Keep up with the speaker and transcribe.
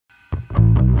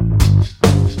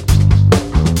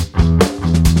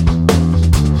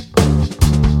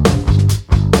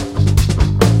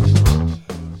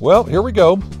Well, here we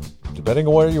go. Depending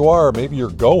on where you are, maybe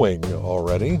you're going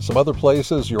already. Some other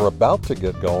places you're about to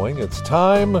get going. It's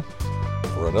time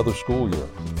for another school year.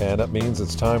 And that means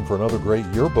it's time for another great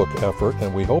yearbook effort.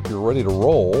 And we hope you're ready to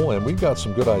roll. And we've got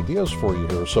some good ideas for you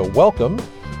here. So welcome,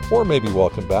 or maybe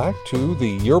welcome back to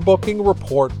the Yearbooking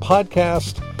Report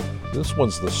podcast. This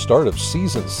one's the start of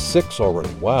season 6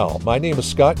 already. Wow. My name is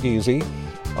Scott Giese.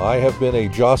 I have been a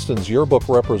Jostens yearbook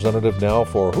representative now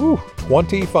for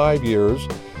 25 years.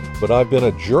 But I've been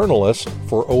a journalist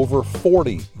for over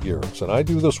 40 years. And I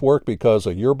do this work because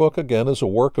a yearbook, again, is a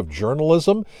work of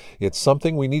journalism. It's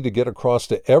something we need to get across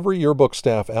to every yearbook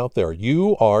staff out there.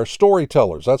 You are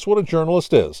storytellers. That's what a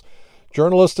journalist is.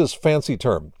 Journalist is a fancy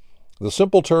term. The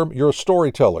simple term, you're a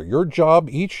storyteller. Your job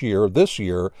each year, this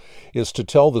year, is to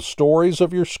tell the stories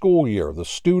of your school year, the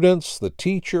students, the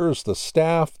teachers, the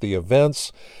staff, the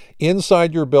events,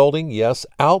 inside your building, yes,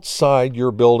 outside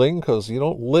your building, because you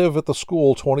don't live at the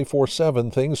school 24/7.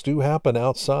 Things do happen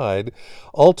outside.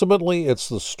 Ultimately, it's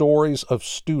the stories of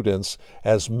students,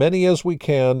 as many as we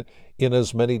can, in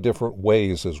as many different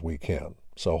ways as we can.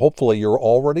 So hopefully you're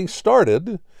already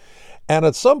started, and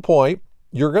at some point,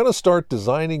 you're going to start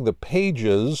designing the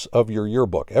pages of your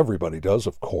yearbook. Everybody does,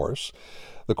 of course.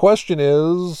 The question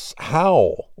is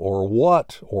how, or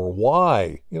what, or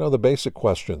why, the basic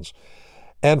questions.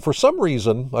 And for some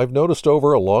reason, I've noticed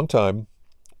over a long time,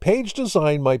 page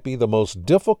design might be the most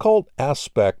difficult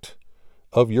aspect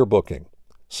of yearbooking.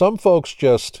 Some folks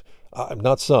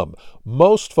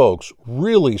most folks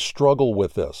really struggle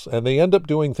with this, and they end up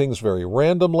doing things very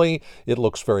randomly. It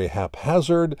looks very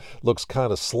haphazard, looks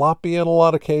kind of sloppy in a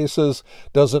lot of cases,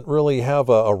 doesn't really have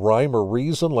a rhyme or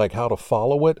reason like how to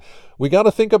follow it. We got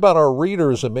to think about our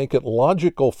readers and make it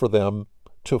logical for them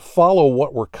to follow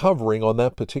what we're covering on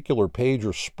that particular page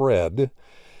or spread.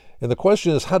 And the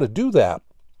question is how to do that.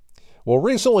 Well,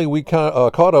 recently we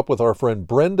caught up with our friend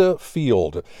Brenda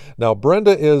Field. Now,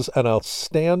 Brenda is an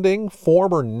outstanding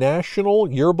former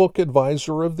National Yearbook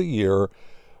Adviser of the Year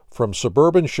from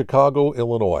suburban Chicago,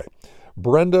 Illinois.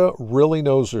 Brenda really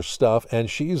knows her stuff, and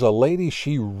she's a lady,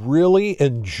 she really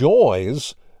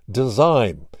enjoys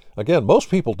design. Again, most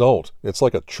people don't. It's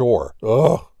like a chore.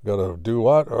 Gotta do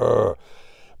what?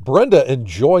 Brenda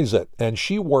enjoys it, and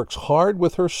she works hard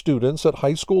with her students at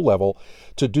high school level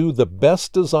to do the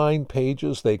best design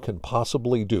pages they can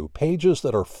possibly do. Pages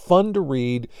that are fun to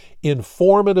read,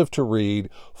 informative to read,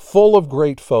 full of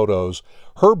great photos.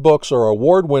 Her books are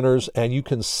award winners, and you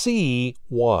can see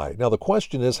why. Now, the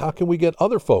question is, how can we get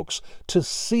other folks to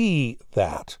see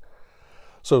that?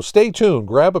 So stay tuned,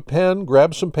 grab a pen,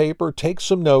 grab some paper, take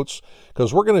some notes,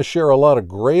 because we're going to share a lot of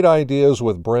great ideas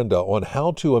with Brenda on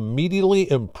how to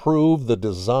immediately improve the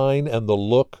design and the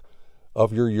look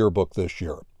of your yearbook this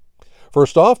year.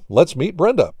 First off, let's meet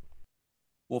Brenda.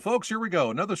 Well, folks, here we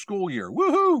go. Another school year.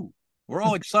 Woohoo! We're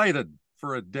all excited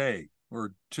for a day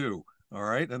or two, all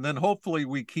right? And then hopefully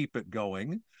we keep it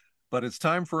going. But it's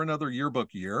time for another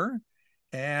yearbook year.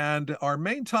 And our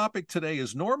main topic today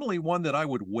is normally one that I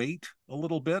would wait a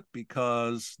little bit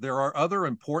because there are other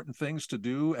important things to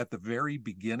do at the very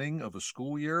beginning of a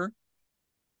school year.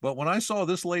 But when I saw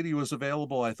this lady was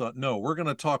available, I thought, no, we're going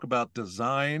to talk about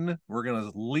design. We're going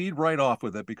to lead right off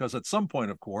with it because at some point,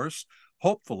 of course,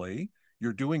 hopefully,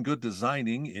 you're doing good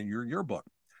designing in your yearbook.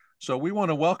 So we want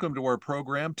to welcome to our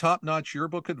program top-notch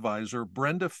yearbook advisor,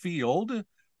 Brenda Field,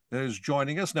 is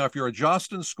joining us. Now, if you're a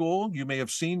Jostens school, you may have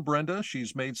seen Brenda.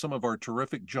 She's made some of our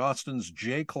terrific Jostens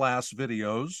J-Class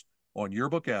videos on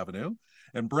Yearbook Avenue.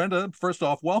 And Brenda, first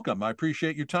off, welcome. I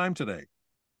appreciate your time today.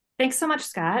 Thanks so much,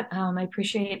 Scott. I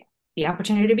appreciate the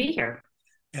opportunity to be here.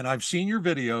 And I've seen your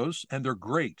videos, and they're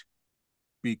great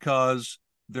because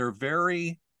they're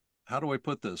very, how do I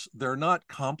put this? They're not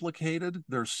complicated.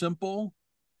 They're simple.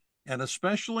 And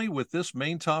especially with this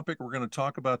main topic we're going to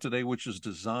talk about today, which is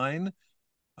design.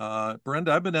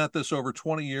 Brenda, I've been at this over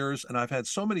 20 years, and I've had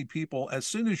so many people, as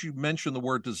soon as you mention the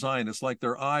word design, it's like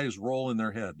their eyes roll in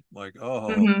their head. Like, you've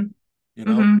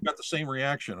got the same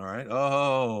reaction, all right?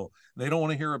 They don't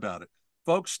want to hear about it.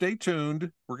 Folks, stay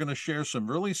tuned. We're going to share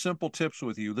some really simple tips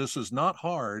with you. This is not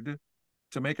hard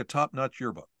to make a top-notch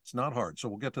yearbook. It's not hard, so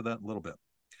we'll get to that in a little bit.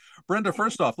 Brenda,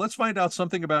 first off, let's find out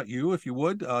something about you, if you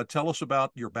would. Tell us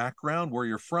about your background, where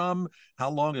you're from,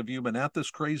 how long have you been at this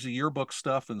crazy yearbook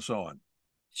stuff, and so on.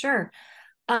 Sure.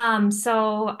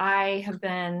 So I have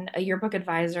been a yearbook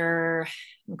advisor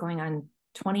going on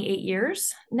 28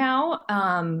 years now.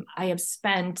 I have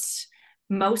spent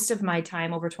most of my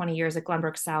time, over 20 years, at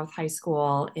Glenbrook South High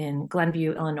School in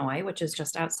Glenview, Illinois, which is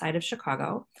just outside of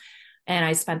Chicago. And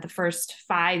I spent the first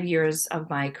 5 years of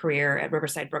my career at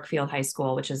Riverside Brookfield High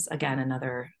School, which is, again,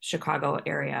 another Chicago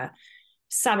area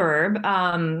suburb.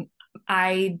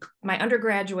 My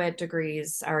undergraduate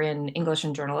degrees are in English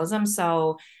and journalism.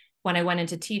 So when I went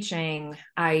into teaching,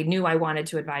 I knew I wanted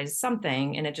to advise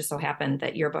something, and it just so happened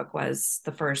that yearbook was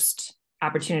the first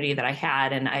opportunity that I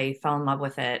had, and I fell in love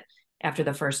with it after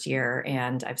the first year,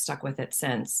 and I've stuck with it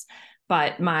since.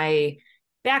 But my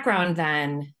background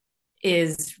then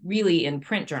is really in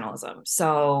print journalism.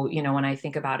 So, when I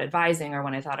think about advising, or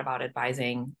when I thought about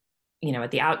advising,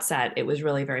 at the outset, it was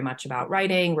really very much about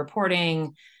writing,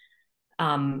 reporting,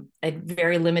 a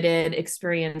very limited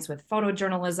experience with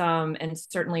photojournalism, and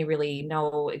certainly really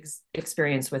no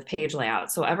experience with page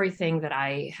layout. So everything that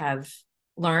I have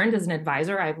learned as an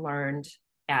advisor, I've learned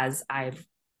as I've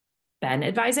been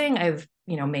advising. I've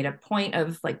made a point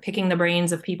of like picking the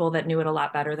brains of people that knew it a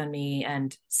lot better than me,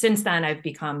 and since then I've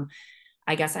become,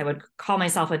 I guess I would call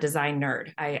myself a design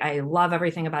nerd. I love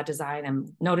everything about design.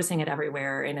 I'm noticing it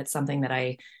everywhere, and it's something that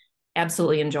I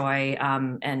absolutely enjoy.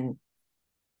 And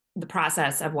the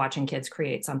process of watching kids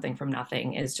create something from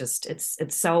nothing is just, it's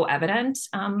so evident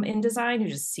in design. You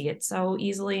just see it so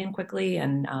easily and quickly.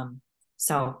 And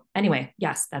so anyway,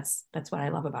 yes, that's what I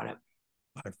love about it.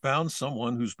 I found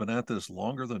someone who's been at this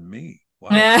longer than me.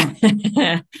 Wow.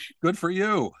 Yeah. Good for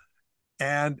you.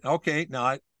 And okay,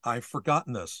 now I've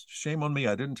forgotten this. Shame on me.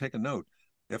 I didn't take a note.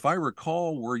 If I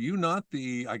recall, were you not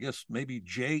the, I guess, maybe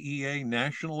JEA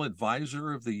National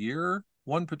Advisor of the Year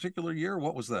one particular year?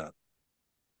 What was that?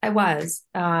 I was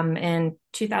in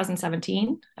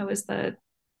 2017. I was the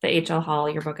H.L. Hall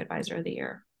Yearbook Advisor of the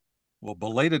Year. Well,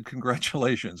 belated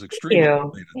congratulations. Thank Extremely you.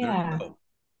 belated. There Yeah. you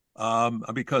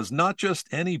go. Because not just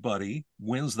anybody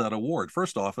wins that award.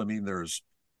 First off, I mean, there's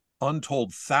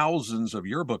untold thousands of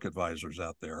yearbook advisors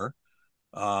out there.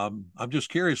 I'm just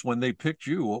curious, when they picked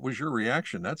you, what was your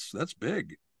reaction? That's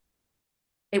big.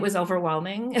 It was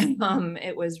overwhelming.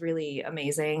 It was really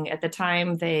amazing. At the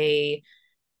time, they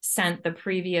sent the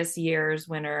previous year's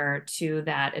winner to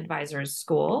that advisor's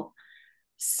school.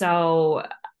 So,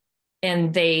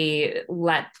 and they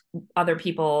let other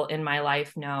people in my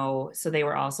life know. So they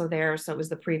were also there. So it was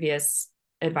the previous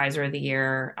advisor of the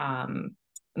year.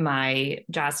 My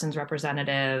Jostens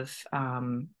representative,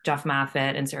 Jeff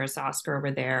Moffitt and Sarah Sosker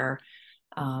were there.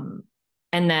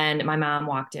 And then my mom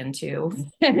walked in too.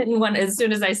 And as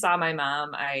soon as I saw my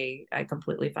mom, I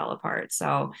completely fell apart.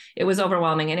 So it was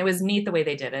overwhelming, and it was neat the way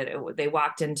they did it. They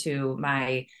walked into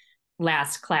my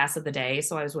last class of the day,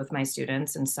 so I was with my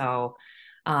students, and so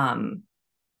um,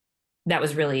 that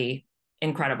was really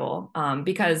incredible,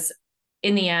 because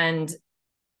in the end,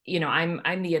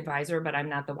 I'm the advisor, but I'm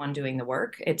not the one doing the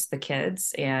work. It's the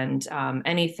kids, and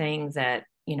anything that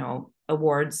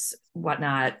awards,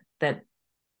 whatnot, that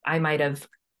I might have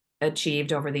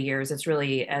achieved over the years, it's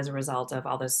really as a result of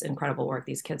all this incredible work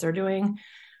these kids are doing.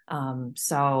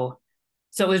 So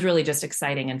it was really just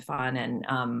exciting and fun,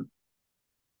 and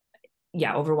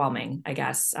yeah, overwhelming, I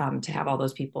guess, to have all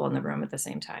those people in the room at the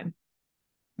same time.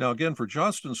 Now, again, for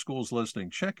Jostens schools listening,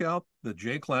 check out the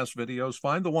J class videos.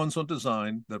 Find the ones on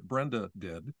design that Brenda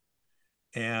did.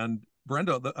 And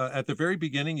Brenda, at the very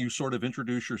beginning, you sort of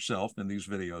introduce yourself in these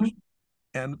videos.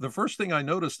 And the first thing I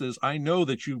noticed is, I know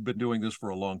that you've been doing this for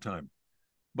a long time,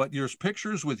 but there's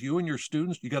pictures with you and your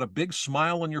students. You got a big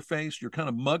smile on your face. You're kind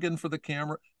of mugging for the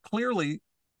camera. Clearly,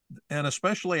 and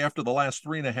especially after the last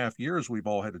 3.5 years we've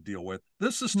all had to deal with,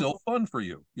 this is still fun for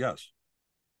you. Yes.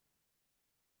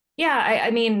 Yeah,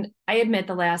 I mean, I admit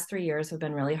the last 3 years have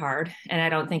been really hard, and I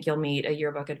don't think you'll meet a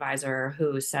yearbook advisor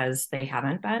who says they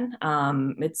haven't been.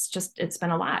 It's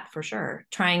been a lot for sure.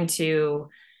 Trying to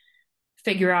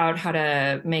figure out how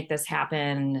to make this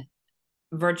happen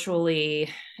virtually,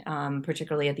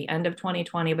 particularly at the end of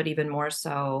 2020, but even more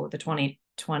so the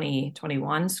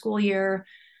 2020-21 school year,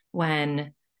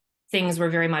 when things were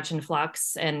very much in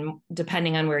flux, and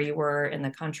depending on where you were in the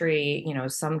country,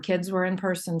 some kids were in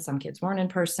person, some kids weren't in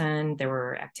person. There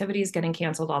were activities getting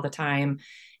canceled all the time.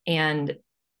 And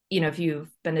if you've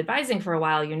been advising for a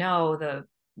while, the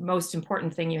most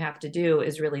important thing you have to do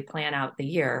is really plan out the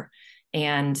year.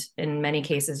 And in many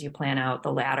cases, you plan out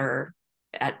the latter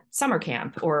at summer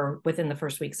camp or within the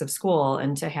first weeks of school.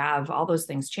 And to have all those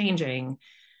things changing,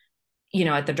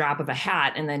 at the drop of a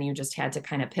hat, and then you just had to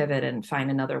kind of pivot and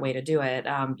find another way to do it.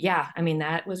 Yeah, I mean,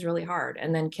 that was really hard.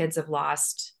 And then kids have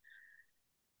lost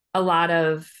a lot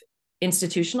of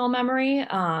institutional memory.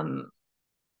 For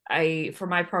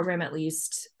my program, at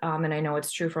least, and I know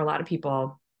it's true for a lot of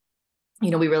people,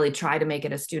 we really try to make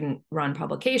it a student run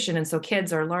publication. And so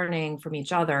kids are learning from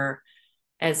each other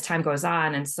as time goes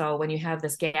on. And so when you have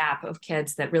this gap of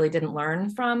kids that really didn't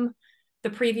learn from the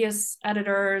previous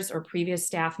editors or previous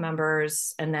staff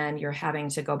members, and then you're having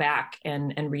to go back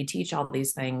and reteach all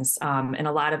these things. And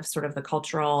a lot of sort of the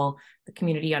cultural, the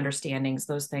community understandings,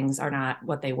 those things are not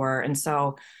what they were. And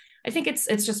so I think it's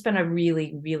just been a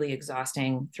really, really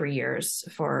exhausting 3 years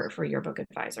for yearbook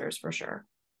advisors, for sure.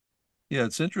 Yeah,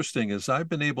 it's interesting is I've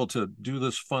been able to do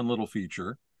this fun little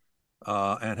feature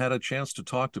and had a chance to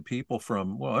talk to people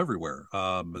from, well, everywhere,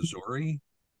 Missouri,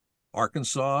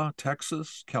 Arkansas,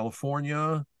 Texas,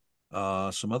 California,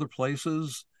 some other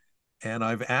places. And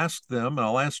I've asked them, and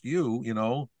I'll ask you,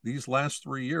 these last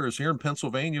 3 years here in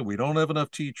Pennsylvania, we don't have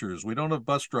enough teachers. We don't have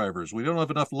bus drivers. We don't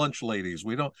have enough lunch ladies.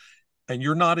 We don't, and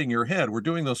you're nodding your head. We're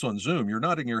doing this on Zoom. You're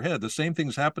nodding your head. The same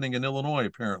thing's happening in Illinois,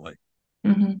 apparently.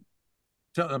 Mm-hmm.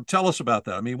 Tell us about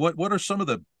that. I mean, what are some of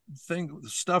the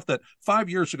stuff that 5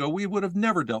 years ago we would have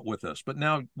never dealt with this, but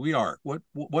now we are?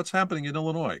 What's happening in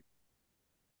Illinois?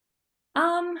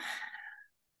 Um,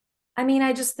 I mean,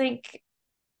 I just think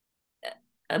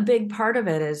a big part of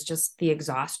it is just the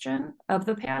exhaustion of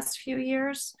the past few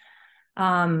years.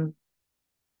 Um,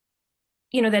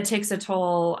 that takes a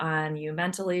toll on you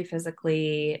mentally,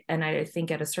 physically. And I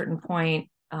think at a certain point,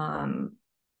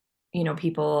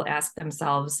 people ask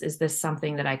themselves, is this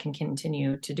something that I can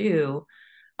continue to do?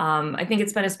 I think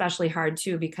it's been especially hard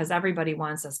too, because everybody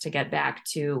wants us to get back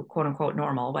to quote unquote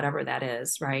normal, whatever that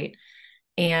is, right?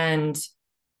 And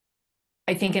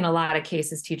I think in a lot of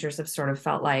cases, teachers have sort of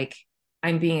felt like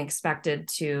I'm being expected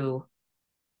to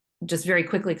just very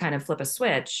quickly kind of flip a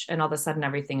switch and all of a sudden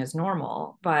everything is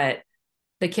normal. But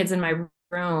the kids in my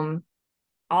room,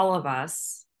 all of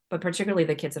us, but particularly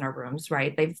the kids in our rooms,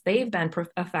 right? They've been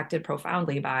affected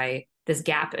profoundly by this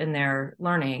gap in their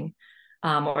learning,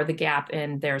 or the gap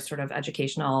in their sort of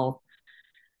educational,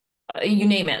 you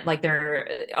name it, like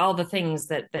they're all the things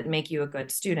that make you a good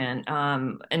student.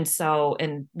 And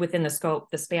within the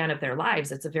span of their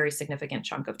lives, it's a very significant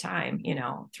chunk of time.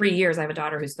 3 years. I have a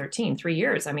daughter who's 13. 3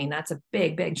 years. I mean, that's a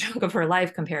big, big chunk of her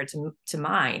life compared to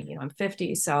mine. I'm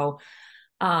 50, so.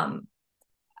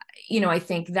 I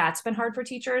think that's been hard for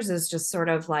teachers, is just sort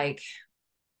of like,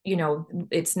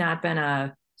 it's not been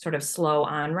a sort of slow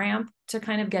on ramp to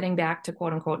kind of getting back to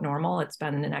quote unquote normal. It's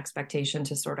been an expectation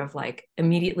to sort of like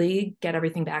immediately get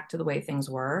everything back to the way things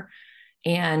were.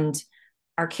 And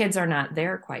our kids are not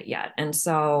there quite yet. And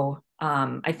so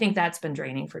I think that's been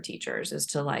draining for teachers, is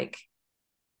to like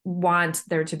want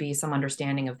there to be some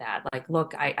understanding of that. Like,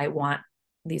 look, I want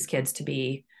these kids to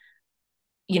be,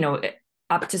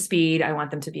 up to speed. I want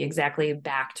them to be exactly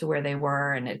back to where they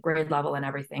were and at grade level and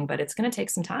everything, but it's going to take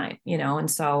some time,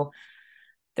 and so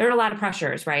there are a lot of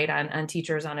pressures, right, on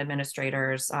teachers, on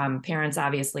administrators. Parents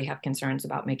obviously have concerns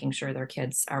about making sure their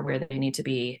kids are where they need to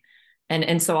be.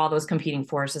 And so all those competing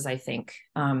forces, I think,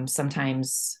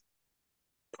 sometimes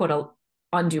put a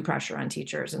undue pressure on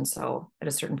teachers. And so at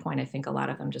a certain point, I think a lot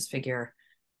of them just figure,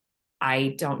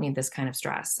 I don't need this kind of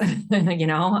stress.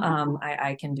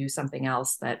 I can do something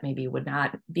else that maybe would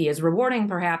not be as rewarding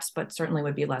perhaps, but certainly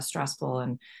would be less stressful.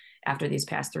 And after these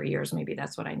past 3 years, maybe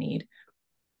that's what I need.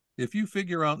 If you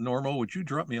figure out normal, would you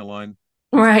drop me a line?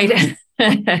 Right.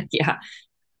 Yeah.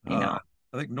 I know.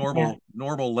 I think Yeah.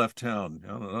 normal left town. I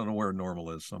don't know where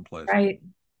normal is someplace. Right.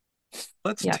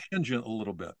 Let's Yep. tangent a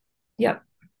little bit. Yep.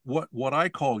 What I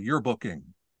call yearbooking,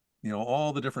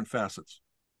 all the different facets.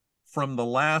 From the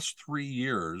last 3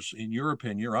 years, in your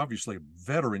opinion, you're obviously a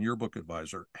veteran yearbook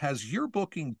advisor. Has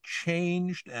yearbooking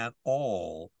changed at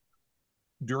all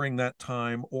during that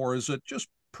time, or is it just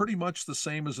pretty much the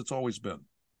same as it's always been?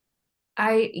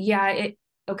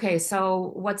 Okay.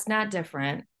 So what's not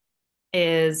different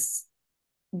is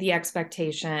the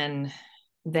expectation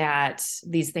that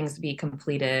these things be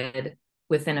completed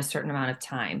within a certain amount of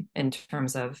time in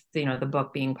terms of, the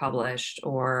book being published,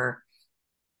 or,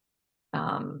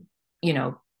 you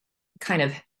know, kind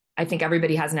of, I think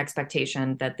everybody has an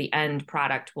expectation that the end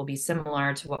product will be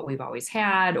similar to what we've always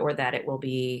had, or that it will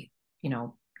be,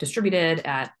 distributed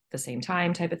at the same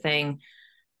time, type of thing.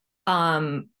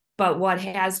 But what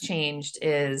has changed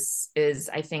is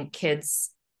I think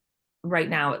kids right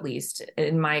now, at least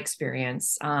in my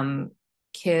experience,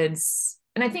 kids,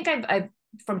 and I think I've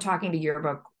from talking to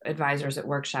yearbook advisors at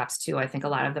workshops too, I think a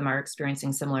lot of them are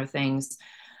experiencing similar things.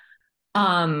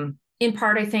 In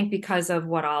part, I think because of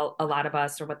a lot of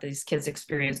us, or what these kids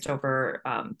experienced over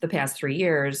the past 3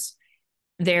 years,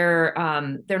 they're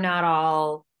not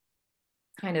all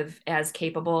kind of as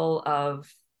capable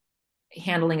of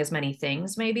handling as many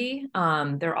things, maybe.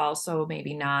 They're also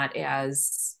maybe not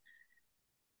as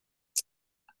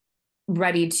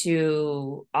ready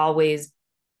to always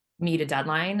meet a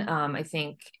deadline. I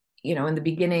think, in the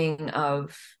beginning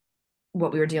of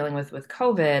what we were dealing with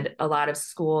COVID, a lot of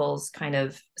schools kind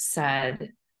of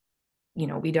said,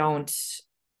 we don't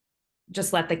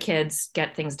just let the kids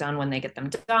get things done when they get them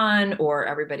done, or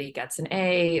everybody gets an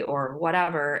A or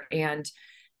whatever. And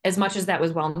as much as that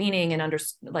was well-meaning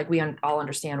and all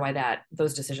understand why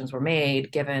those decisions were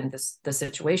made given the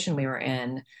situation we were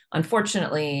in,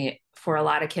 unfortunately for a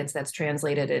lot of kids that's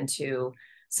translated into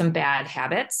some bad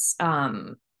habits,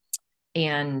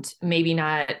 and maybe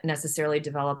not necessarily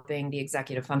developing the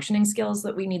executive functioning skills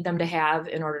that we need them to have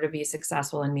in order to be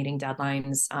successful in meeting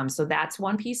deadlines. So that's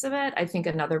one piece of it. I think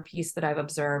another piece that I've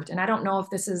observed, and I don't know if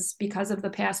this is because of the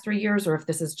past 3 years or if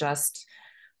this is just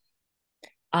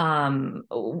the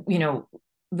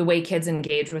way kids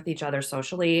engage with each other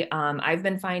socially. I've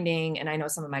been finding, and I know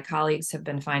some of my colleagues have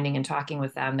been finding and talking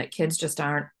with them, that kids just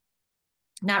aren't,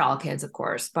 not all kids, of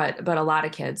course, but a lot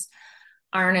of kids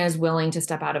aren't as willing to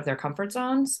step out of their comfort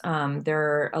zones.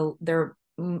 They're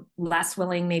less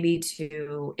willing maybe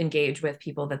to engage with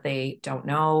people that they don't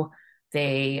know.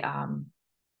 They're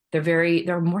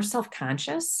more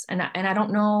self-conscious, and I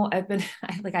don't know. I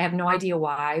have no idea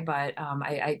why, but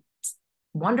I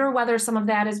wonder whether some of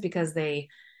that is because they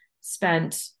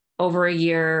spent over a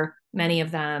year, many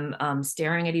of them,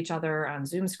 staring at each other on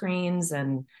Zoom screens,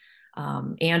 and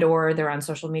or they're on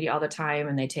social media all the time,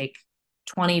 and they take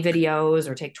 20 videos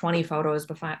or take 20 photos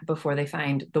before they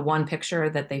find the one picture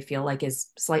that they feel like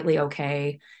is slightly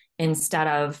okay, instead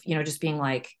of, just being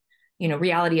like,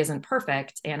 reality isn't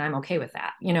perfect and I'm okay with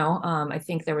that. I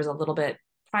think there was a little bit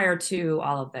prior to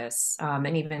all of this,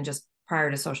 and even just prior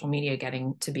to social media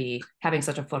having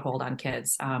such a foothold on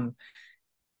kids,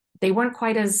 they weren't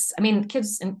quite as,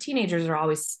 kids and teenagers are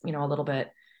always, a little bit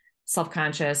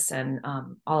self-conscious and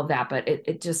all of that, but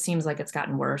it just seems like it's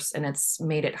gotten worse, and it's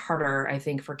made it harder, I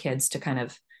think, for kids to kind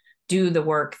of do the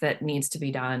work that needs to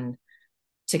be done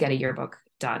to get a yearbook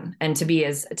done, and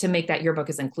to make that yearbook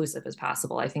as inclusive as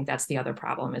possible. I think that's the other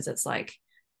problem, is it's like,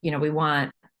 we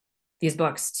want these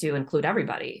books to include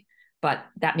everybody, but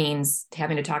that means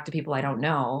having to talk to people I don't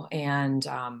know. And,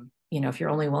 if you're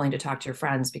only willing to talk to your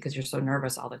friends because you're so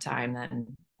nervous all the time, then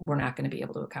we're not going to be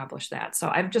able to accomplish that. So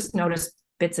I've just noticed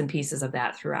bits and pieces of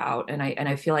that throughout. And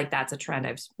I feel like that's a trend.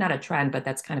 Not a trend, but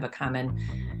that's kind of a common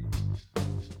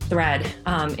thread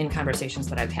in conversations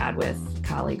that I've had with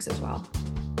colleagues as well.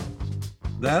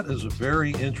 That is a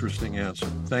very interesting answer.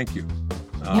 Thank you.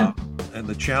 Yeah. And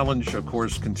the challenge, of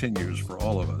course, continues for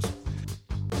all of us.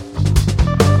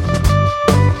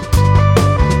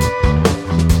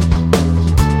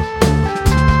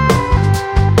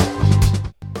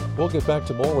 We'll get back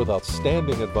to more with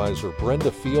outstanding advisor Brenda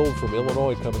Field from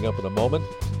Illinois coming up in a moment.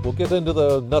 We'll get into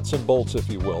the nuts and bolts, if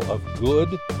you will, of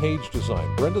good page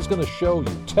design. Brenda's going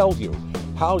to tell you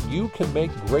how you can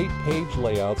make great page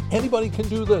layouts. Anybody can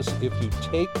do this if you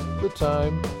take the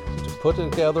time to put it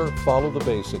together, follow the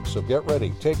basics. So get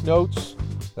ready, take notes.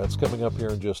 That's coming up here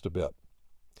in just a bit.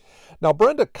 Now,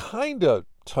 Brenda kind of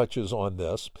touches on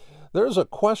this. There's a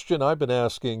question I've been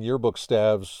asking yearbook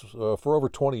staffs for over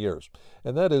 20 years,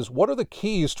 and that is, what are the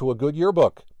keys to a good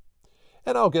yearbook?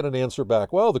 And I'll get an answer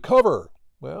back, well, the cover.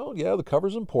 Well, yeah, the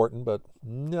cover's important, but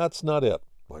that's not it.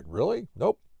 Like, really?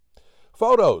 Nope.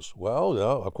 Photos. Well, yeah,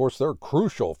 of course, they're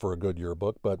crucial for a good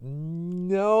yearbook, but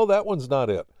no, that one's not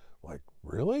it. Like,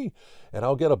 really? And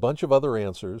I'll get a bunch of other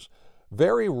answers.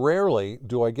 Very rarely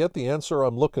do I get the answer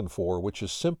I'm looking for, which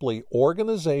is simply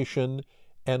organization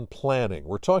and planning.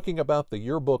 We're talking about the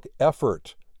yearbook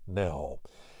effort now.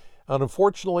 And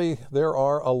unfortunately, there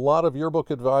are a lot of yearbook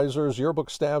advisors,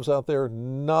 yearbook staffs out there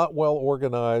not well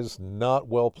organized, not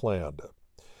well planned.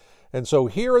 And so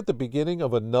here at the beginning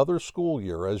of another school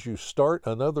year, as you start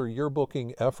another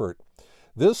yearbooking effort,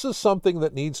 this is something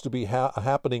that needs to be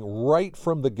happening right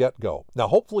from the get-go. Now,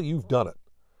 hopefully you've done it.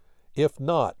 If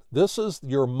not, this is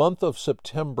your month of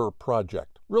September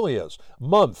project. Really is.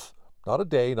 Month. Not a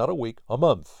day, not a week, a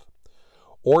month.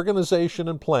 Organization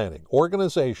and planning.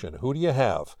 Organization. Who do you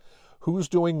have? Who's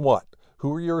doing what?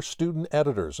 Who are your student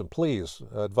editors? And please,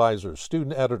 advisors,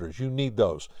 student editors, you need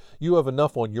those. You have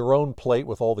enough on your own plate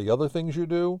with all the other things you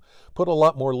do. Put a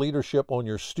lot more leadership on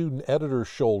your student editors'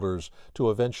 shoulders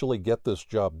to eventually get this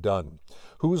job done.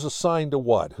 Who's assigned to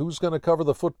what? Who's going to cover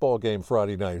the football game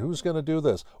Friday night? Who's going to do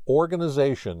this?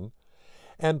 Organization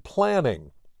and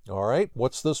planning. All right,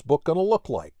 what's this book going to look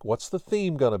like? What's the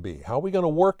theme going to be? How are we going to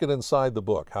work it inside the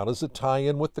book? How does it tie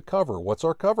in with the cover? What's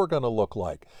our cover going to look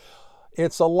like?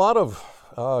 It's a lot of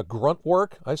grunt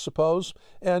work, I suppose,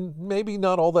 and maybe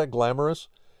not all that glamorous,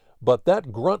 but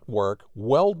that grunt work,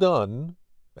 well done,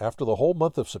 after the whole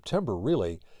month of September,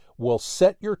 really, will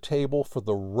set your table for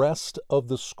the rest of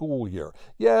the school year.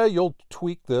 Yeah, you'll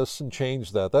tweak this and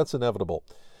change that. That's inevitable.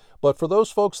 But for those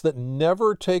folks that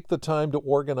never take the time to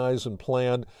organize and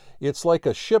plan, it's like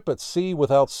a ship at sea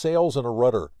without sails and a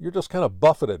rudder. You're just kind of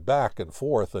buffeted back and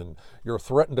forth, and you're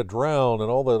threatened to drown and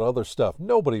all that other stuff.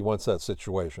 Nobody wants that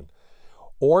situation.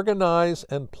 Organize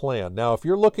and plan. Now, if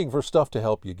you're looking for stuff to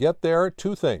help you get there,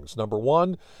 two things. Number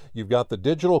one, you've got the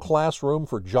digital classroom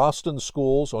for Jostens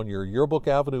schools on your Yearbook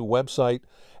Avenue website.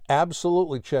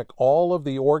 Absolutely check all of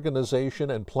the organization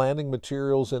and planning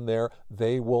materials in there.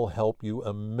 They will help you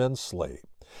immensely.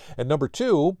 And number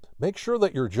two, make sure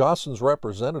that your Jostens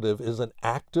representative is an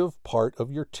active part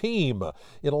of your team.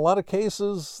 In a lot of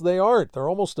cases, they aren't. They're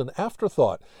almost an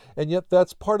afterthought. And yet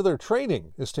that's part of their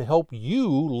training, is to help you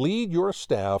lead your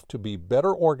staff to be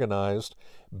better organized,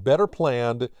 better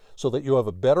planned, so that you have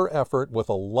a better effort with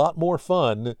a lot more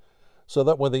fun, so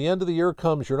that when the end of the year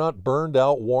comes, you're not burned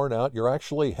out, worn out. You're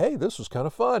actually, hey, this was kind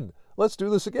of fun. Let's do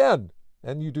this again.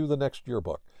 And you do the next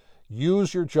yearbook.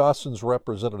 Use your Jostens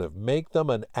representative. Make them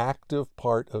an active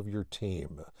part of your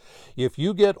team. If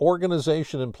you get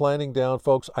organization and planning down,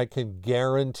 folks, I can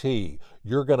guarantee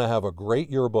you're going to have a great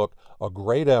yearbook, a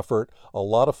great effort, a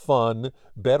lot of fun,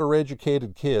 better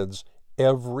educated kids.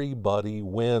 Everybody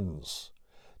wins.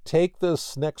 Take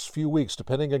this next few weeks,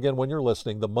 depending again when you're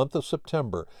listening, the month of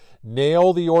September.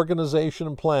 Nail the organization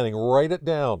and planning. Write it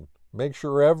down. Make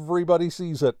sure everybody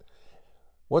sees it.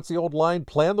 What's the old line?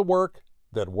 Plan the work,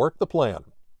 then work the plan.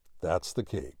 That's the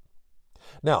key.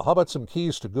 Now, how about some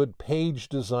keys to good page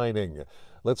designing?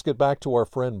 Let's get back to our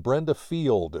friend Brenda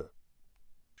Field.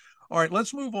 All right,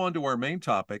 let's move on to our main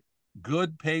topic,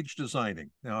 good page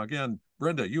designing. Now, again,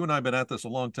 Brenda, you and I have been at this a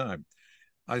long time.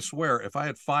 I swear, if I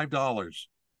had $5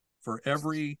 for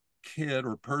every kid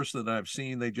or person that I've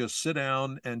seen, they just sit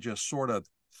down and just sort of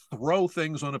throw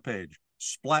things on a page.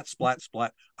 Splat, splat,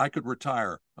 splat. I could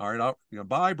retire. All right,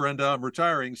 bye, Brenda. I'm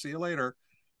retiring. See you later.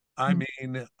 I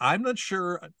mean, I'm not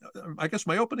sure. I guess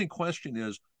my opening question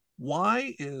is,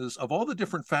 why is, of all the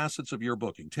different facets of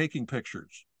yearbooking, taking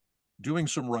pictures, doing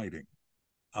some writing,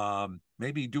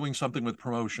 maybe doing something with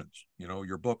promotions,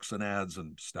 your books and ads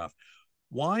and stuff,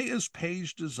 why is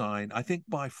page design, I think,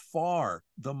 by far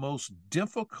the most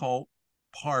difficult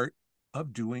part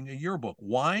of doing a yearbook?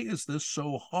 Why is this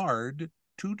so hard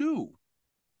to do?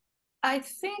 I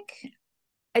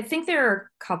think there are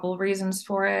a couple reasons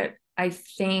for it. I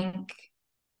think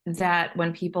that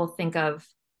when people think of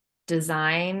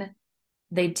design,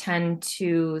 they tend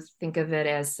to think of it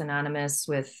as synonymous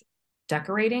with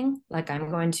decorating. Like, I'm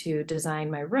going to design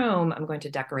my room, I'm going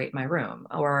to decorate my room.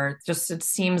 Or just, it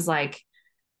seems like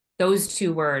those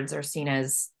two words are seen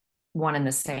as one and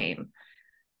the same.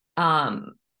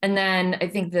 And then I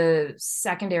think the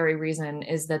secondary reason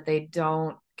is that they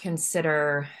don't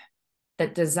consider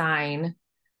that design,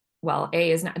 well, A,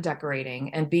 is not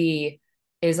decorating, and B,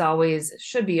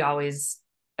 should be always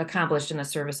accomplished in the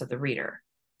service of the reader.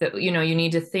 That, you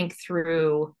need to think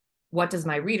through, what does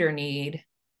my reader need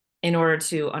in order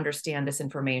to understand this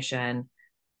information,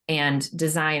 and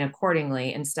design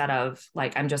accordingly, instead of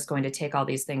like, I'm just going to take all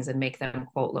these things and make them,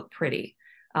 quote, look pretty.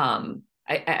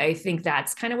 I think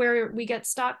that's kind of where we get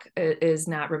stuck, is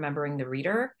not remembering the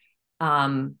reader.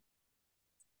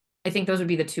 I think those would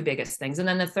be the two biggest things. And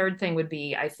then the third thing would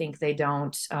be, I think they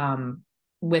don't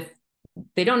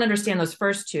understand those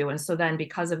first two. And so then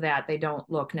because of that, they don't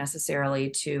look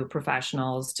necessarily to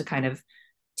professionals to kind of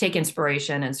take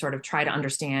inspiration and sort of try to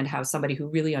understand how somebody who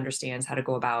really understands how to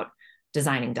go about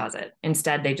designing does it.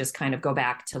 Instead, they just kind of go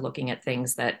back to looking at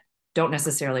things that don't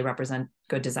necessarily represent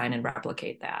good design and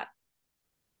replicate that.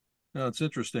 No, it's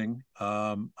interesting.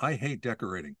 I hate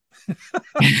decorating.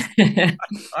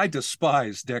 I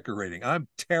despise decorating. I'm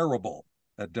terrible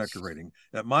at decorating.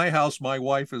 At my house, my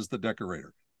wife is the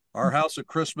decorator. Our house at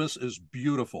Christmas is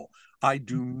beautiful. I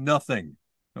do nothing,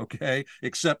 okay,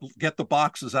 except get the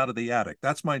boxes out of the attic.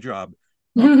 That's my job.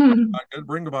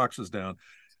 Bring the boxes down.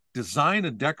 Design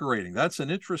and decorating, that's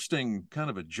an interesting kind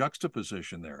of a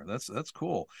juxtaposition there. That's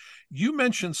cool. You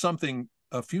mentioned something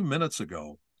a few minutes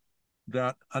ago,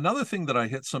 that another thing that I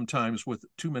hit sometimes with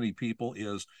too many people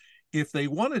is, if they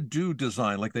want to do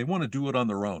design, like they want to do it on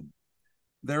their own,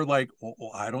 they're like,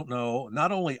 well, I don't know.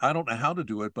 Not only I don't know how to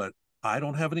do it, but I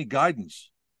don't have any guidance.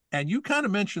 And you kind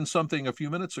of mentioned something a few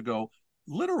minutes ago.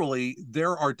 Literally,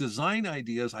 there are design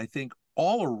ideas, I think,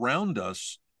 all around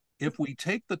us if we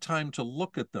take the time to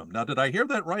look at them. Now, did I hear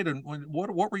that right? And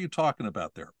what were you talking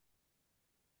about there?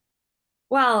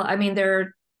 Well, I mean,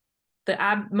 the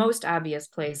most obvious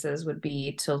places would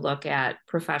be to look at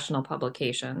professional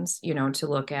publications, to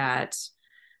look at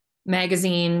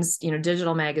magazines,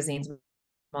 digital magazines,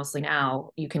 mostly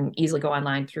now, you can easily go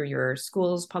online through your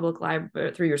school's public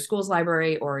library, through your school's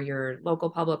library or your local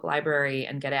public library,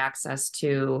 and get access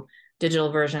to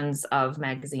digital versions of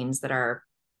magazines that are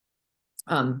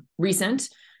recent.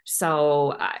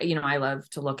 So, I love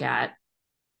to look at,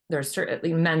 there's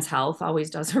certainly Men's Health always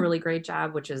does a really great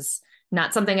job, which is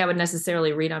not something I would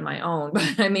necessarily read on my own,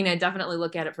 but I mean, I definitely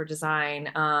look at it for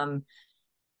design.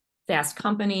 Fast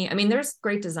Company. I mean, there's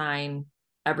great design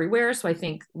everywhere. So I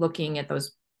think looking at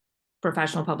those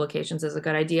professional publications is a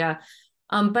good idea.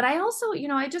 But I also,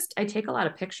 I take a lot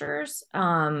of pictures.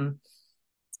 Sometimes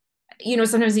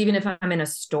even if I'm in a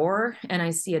store and I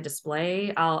see a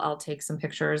display, I'll take some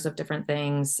pictures of different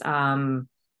things,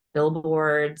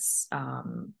 billboards,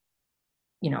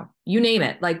 you name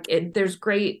it. Like there's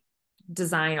great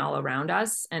design all around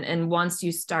us. And once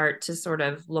you start to sort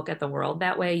of look at the world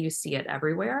that way, you see it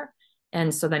everywhere.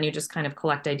 And so then you just kind of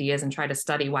collect ideas and try to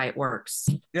study why it works.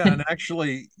 Yeah, and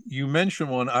actually you mentioned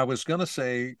one. I was gonna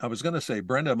say,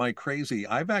 Brenda, am I crazy?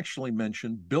 I've actually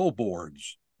mentioned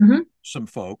billboards. Mm-hmm. Some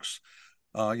folks,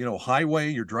 highway,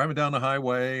 you're driving down the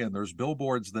highway and there's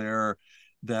billboards there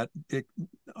that it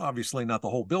obviously not the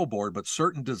whole billboard, but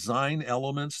certain design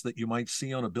elements that you might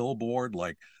see on a billboard,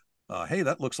 like, hey,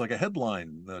 that looks like a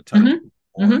headline, the title, Mm-hmm.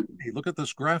 or Mm-hmm. hey, look at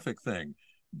this graphic thing.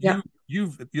 Yeah.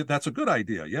 That's a good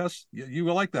idea. Yes, you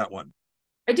will like that one.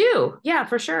 I do. Yeah,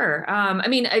 for sure. I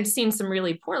mean, I've seen some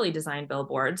really poorly designed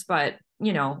billboards, but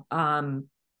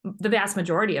the vast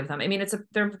majority of them, I mean,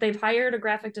 they've hired a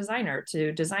graphic designer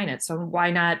to design it. So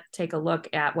why not take a look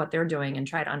at what they're doing and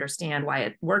try to understand why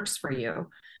it works for you?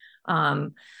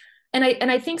 And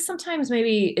I think sometimes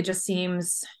maybe it just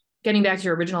seems, getting back to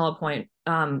your original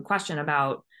question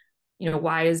about,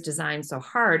 why is design so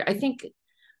hard? I think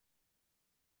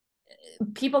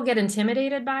people get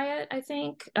intimidated by it, I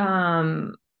think.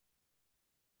 And,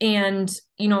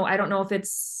 I don't know if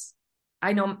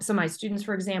I know some of my students,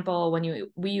 for example,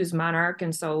 we use Monarch.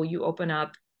 And so you open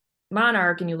up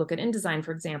Monarch and you look at InDesign,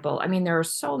 for example. I mean, there are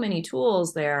so many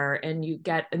tools there and you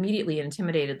get immediately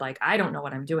intimidated. Like, I don't know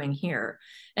what I'm doing here.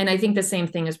 And I think the same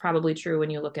thing is probably true when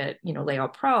you look at,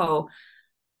 Layout Pro.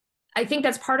 I think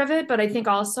that's part of it, but I think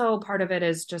also part of it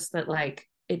is just that, like,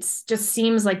 it's just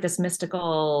seems like this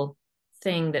mystical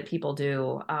thing that people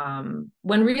do.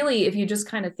 When really, if you just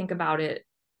kind of think about it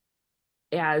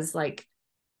as like,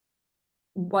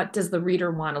 what do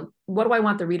I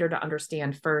want the reader to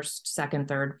understand first, second,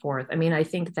 third, fourth? I mean, I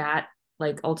think that,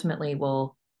 like, ultimately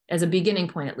will, as a beginning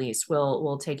point at least,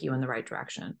 will take you in the right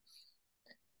direction.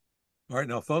 All right,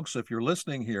 now folks, if you're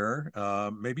listening here,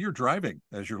 maybe you're driving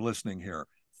as you're listening here,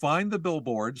 find the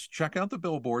billboards, check out the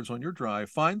billboards on your drive,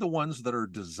 find the ones that are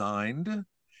designed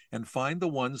and find the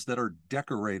ones that are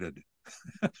decorated.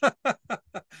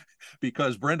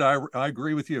 Because Brenda, I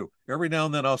agree with you. Every now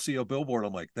and then I'll see a billboard.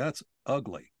 I'm like, that's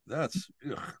ugly. That's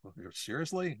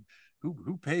seriously,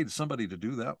 who paid somebody to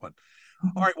do that one?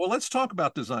 Mm-hmm. All right, well, let's talk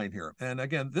about design here. And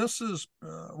again, this is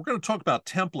we're going to talk about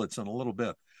templates in a little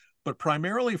bit, but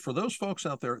primarily for those folks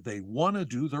out there, they want to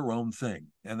do their own thing,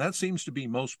 and that seems to be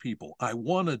most people. I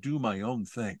want to do my own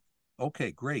thing.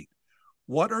 Okay, great.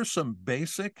 What are some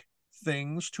basic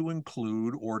things to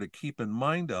include or to keep in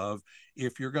mind of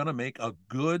if you're going to make a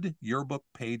good yearbook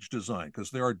page design?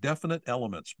 Because there are definite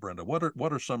elements, Brenda.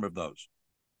 What are some of those?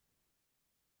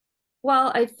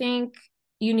 Well, I think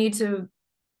you need to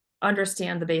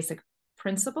understand the basic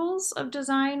principles of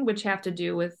design, which have to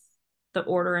do with the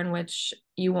order in which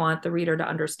you want the reader to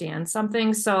understand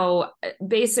something. So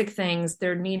basic things,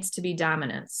 there needs to be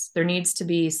dominance. There needs to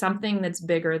be something that's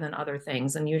bigger than other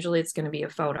things. And usually it's going to be a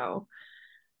photo,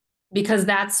 because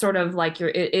that's sort of like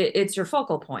it's your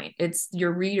focal point. It's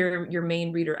your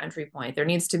main reader entry point. There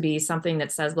needs to be something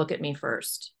that says, look at me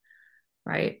first,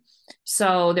 right?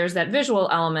 So there's that visual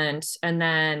element. And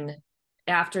then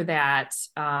after that,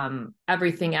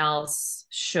 everything else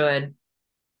should,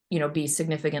 be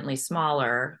significantly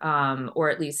smaller, or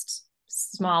at least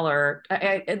smaller,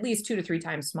 at least 2 to 3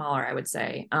 times smaller, I would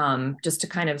say, just to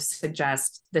kind of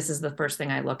suggest this is the first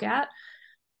thing I look at.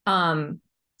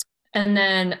 And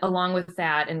then along with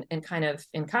that, and kind of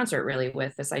in concert really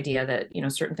with this idea that,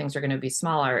 certain things are going to be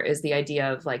smaller, is the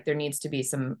idea of, like, there needs to be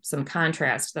some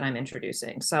contrast that I'm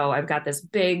introducing. So I've got this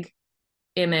big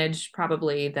image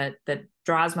probably that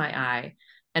draws my eye,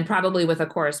 and probably with a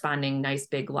corresponding nice,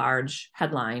 big, large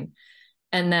headline.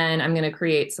 And then I'm going to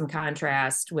create some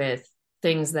contrast with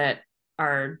things that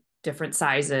are different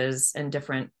sizes and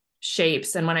different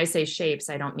shapes. And when I say shapes,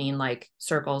 I don't mean like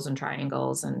circles and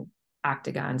triangles and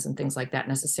octagons and things like that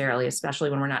necessarily, especially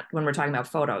when we're talking about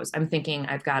photos. I'm thinking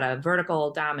I've got a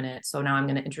vertical dominant, so now I'm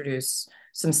going to introduce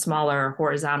some smaller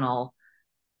horizontal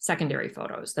secondary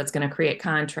photos. That's going to create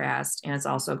contrast, and it's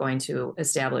also going to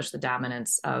establish the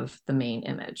dominance of the main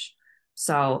image.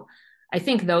 So I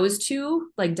think those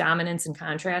two, like dominance and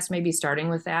contrast, maybe starting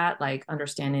with that, like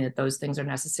understanding that those things are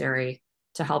necessary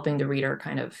to helping the reader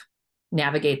kind of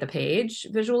navigate the page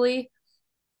visually,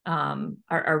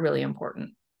 are really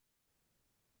important.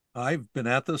 I've been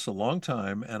at this a long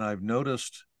time, and I've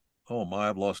noticed, oh my,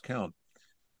 I've lost count.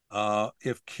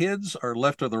 If kids are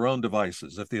left to their own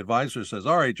devices, if the advisor says,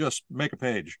 all right, just make a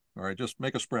page, all right, just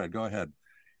make a spread, go ahead,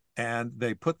 and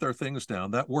they put their things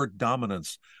down, that word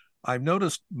dominance, I've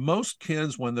noticed most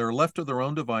kids, when they're left to their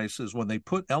own devices, when they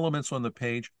put elements on the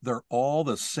page, they're all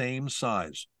the same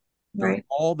size. They're Right.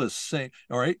 all the same.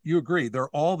 All right, you agree. They're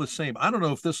all the same. I don't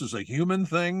know if this is a human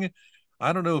thing.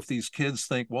 I don't know if these kids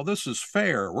think, well, this is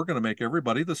fair. We're going to make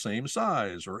everybody the same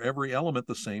size or every element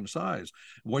the same size.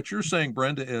 What you're saying,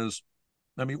 Brenda, is,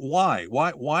 I mean, why?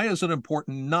 Why is it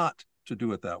important not to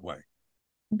do it that way?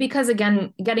 Because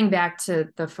again, getting back to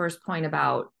the first point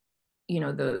about,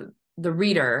 the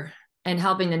reader and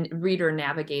helping the reader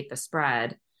navigate the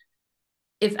spread,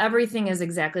 if everything is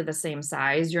exactly the same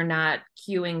size, you're not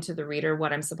cueing to the reader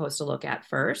what I'm supposed to look at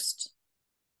first.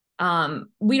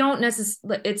 We don't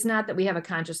necessarily, it's not that we have a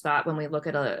conscious thought when we look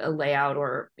at a layout,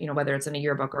 or, whether it's in a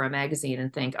yearbook or a magazine,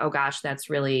 and think, oh gosh,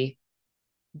 that's really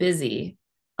busy.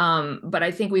 But I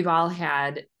think we've all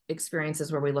had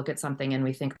experiences where we look at something and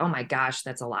we think, oh my gosh,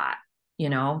 that's a lot.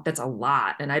 That's a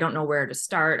lot. And I don't know where to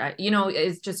start.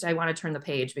 It's just, I want to turn the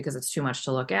page because it's too much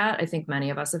to look at. I think many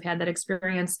of us have had that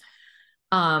experience.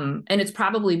 And it's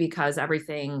probably because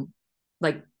everything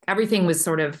was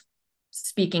sort of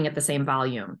speaking at the same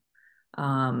volume.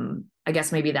 I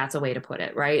guess maybe that's a way to put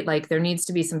it, right? Like there needs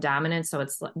to be some dominance. So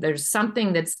there's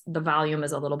something that's, the volume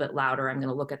is a little bit louder. I'm going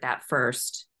to look at that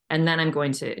first, and then I'm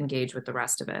going to engage with the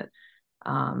rest of it.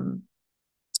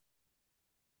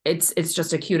 It's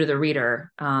just a cue to the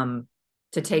reader,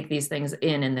 to take these things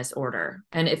in this order.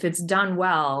 And if it's done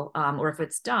well, or if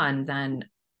it's done, then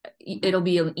it'll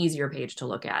be an easier page to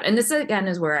look at. And this again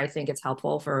is where I think it's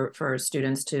helpful for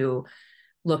students to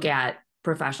look at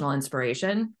professional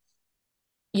inspiration.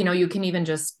 You can even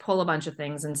just pull a bunch of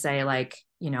things and say, like,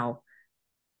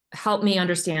 help me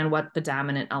understand what the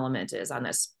dominant element is on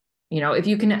this. If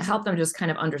you can help them just kind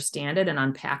of understand it and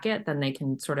unpack it, then they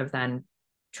can sort of then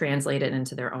translate it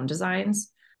into their own designs.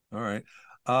 All right.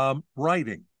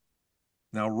 Writing.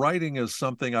 Now, writing is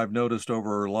something I've noticed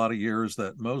over a lot of years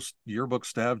that most yearbook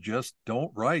staff just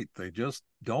don't write. They just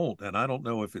don't. And I don't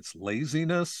know if it's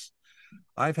laziness.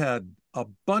 I've had a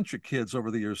bunch of kids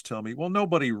over the years tell me, well,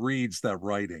 nobody reads that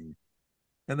writing.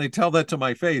 And they tell that to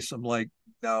my face. I'm like,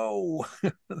 no,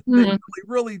 they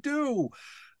really do.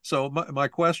 So my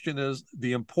question is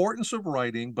the importance of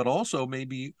writing, but also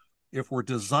maybe if we're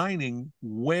designing,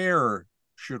 where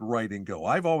should writing go?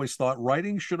 I've always thought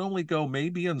writing should only go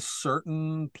maybe in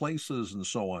certain places and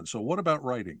so on. So what about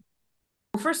writing?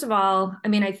 Well, first of all, I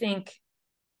mean, I think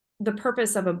the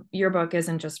purpose of a yearbook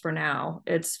isn't just for now.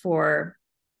 It's for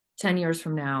 10 years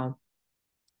from now,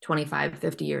 25,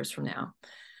 50 years from now.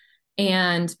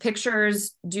 And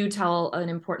pictures do tell an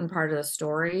important part of the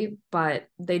story, but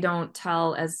they don't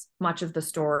tell as much of the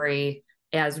story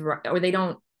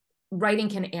writing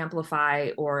can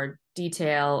amplify or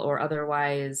detail or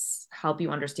otherwise help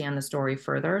you understand the story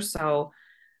further. So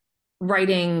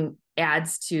writing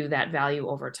adds to that value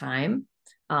over time.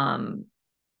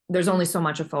 There's only so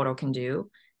much a photo can do.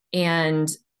 And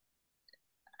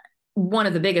one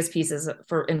of the biggest pieces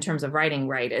in terms of writing,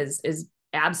 right, is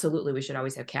absolutely, we should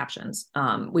always have captions.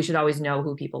 We should always know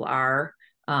who people are.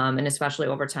 And especially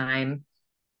over time,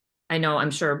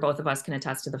 I'm sure both of us can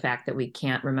attest to the fact that we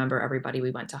can't remember everybody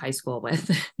we went to high school with,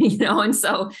 and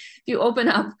so if you open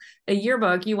up a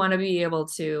yearbook, you want to be able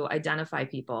to identify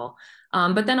people.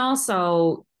 But then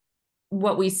also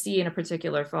what we see in a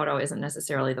particular photo isn't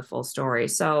necessarily the full story.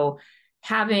 So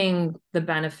having the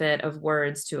benefit of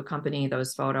words to accompany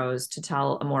those photos to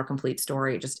tell a more complete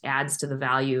story just adds to the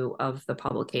value of the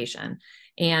publication.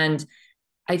 And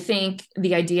I think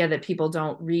the idea that people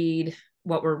don't read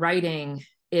what we're writing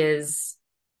is,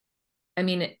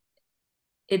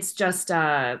 it's just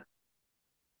a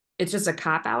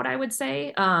cop-out, I would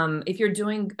say. If you're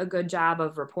doing a good job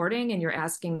of reporting and you're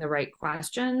asking the right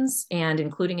questions and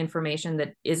including information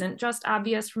that isn't just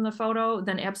obvious from the photo,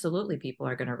 then absolutely people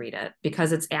are going to read it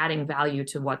because it's adding value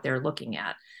to what they're looking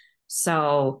at.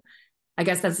 So I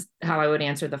guess that's how I would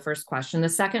answer the first question. The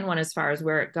second one, as far as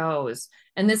where it goes,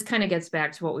 and this kind of gets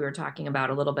back to what we were talking about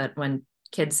a little bit when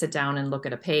kids sit down and look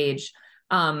at a page.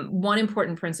 One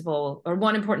important principle or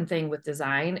one important thing with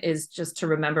design is just to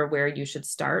remember where you should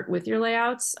start with your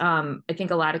layouts. I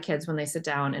think a lot of kids, when they sit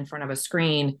down in front of a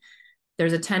screen,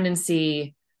 there's a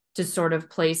tendency to sort of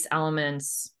place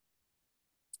elements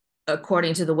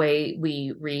according to the way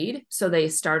we read. So they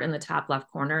start in the top left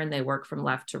corner and they work from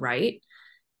left to right.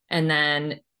 And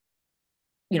then,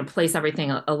 place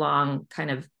everything along kind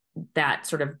of that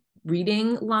sort of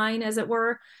reading line, as it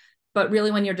were. But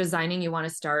really, when you're designing, you want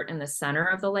to start in the center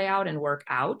of the layout and work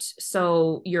out.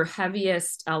 So your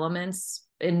heaviest elements,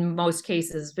 in most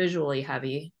cases, visually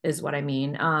heavy is what I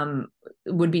mean,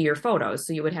 would be your photos.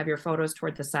 So you would have your photos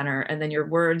toward the center, and then your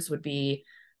words would be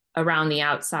around the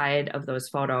outside of those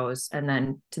photos. And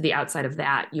then to the outside of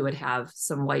that, you would have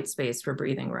some white space for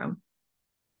breathing room.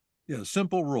 Yeah,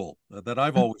 simple rule that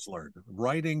I've always learned: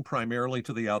 writing primarily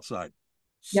to the outside,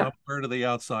 somewhere to the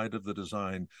outside of the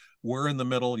design. We're in the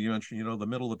middle. You mentioned, the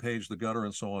middle of the page, the gutter,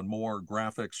 and so on, more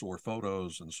graphics or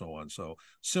photos and so on. So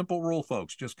simple rule,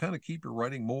 folks, just kind of keep your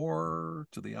writing more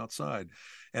to the outside.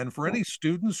 And for any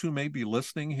students who may be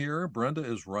listening here, Brenda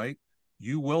is right.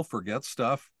 You will forget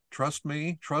stuff. Trust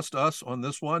me, trust us on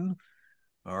this one.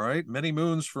 All right. Many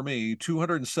moons for me,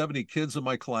 270 kids in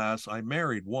my class. I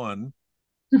married one.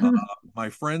 My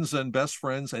friends and best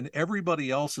friends and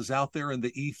everybody else is out there in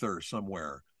the ether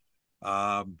somewhere.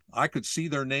 I could see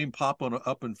their name pop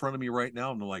up in front of me right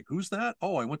now. And I'm like, who's that?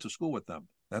 Oh, I went to school with them.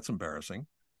 That's embarrassing.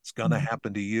 It's going to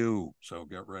happen to you. So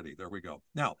get ready. There we go.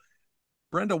 Now,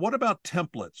 Brenda, what about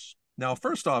templates? Now,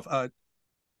 first off,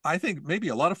 I think maybe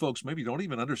a lot of folks maybe don't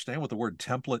even understand what the word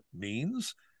template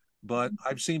means, but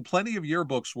I've seen plenty of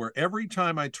yearbooks where every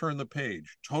time I turn the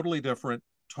page, totally different,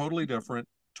 totally different,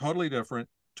 totally different,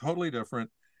 totally different.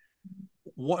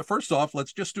 First off,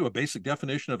 let's just do a basic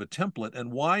definition of a template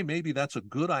and why maybe that's a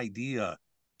good idea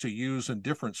to use in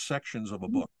different sections of a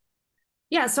book.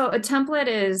 Yeah, so a template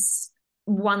is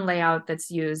one layout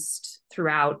that's used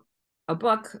throughout a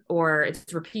book, or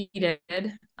it's repeated.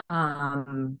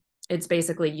 It's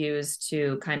basically used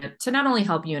to to not only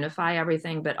help unify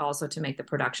everything, but also to make the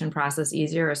production process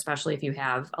easier, especially if you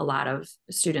have a lot of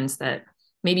students that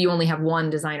maybe you only have one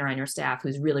designer on your staff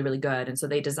who's really, really good. And so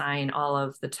they design all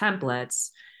of the templates,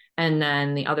 and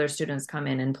then the other students come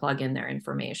in and plug in their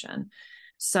information.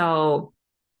 So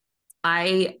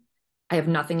I have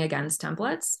nothing against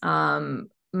templates.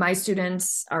 My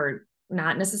students are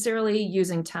not necessarily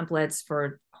using templates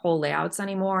for whole layouts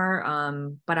anymore,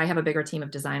 but I have a bigger team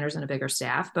of designers and a bigger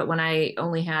staff. But when I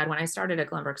started at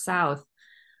Glenbrook South,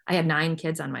 I had 9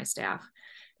 kids on my staff.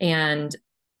 And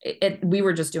we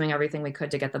were just doing everything we could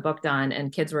to get the book done,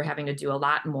 and kids were having to do a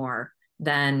lot more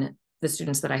than the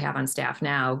students that I have on staff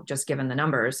now, just given the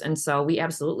numbers. And so we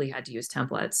absolutely had to use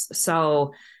templates.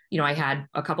 So, I had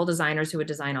a couple designers who would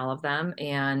design all of them,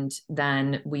 and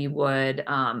then we would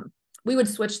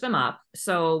switch them up.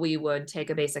 So we would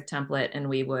take a basic template and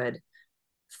we would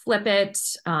flip it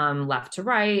left to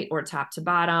right or top to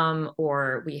bottom,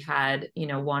 or we had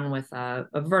one with a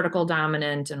vertical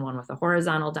dominant and one with a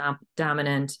horizontal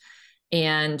dominant,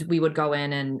 and we would go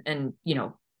in and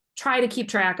try to keep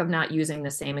track of not using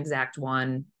the same exact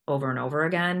one over and over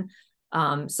again.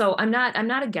 So I'm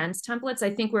not against templates.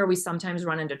 I think where we sometimes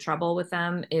run into trouble with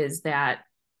them is that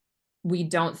we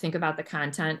don't think about the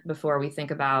content before we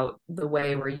think about the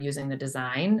way we're using the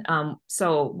design.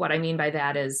 So what I mean by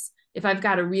that is, if I've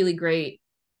got a really great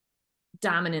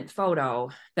dominant photo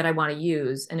that I want to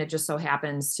use, and it just so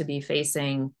happens to be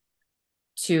facing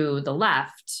to the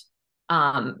left,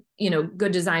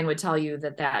 good design would tell you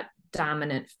that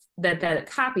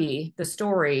copy, the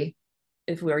story,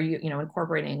 if we're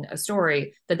incorporating a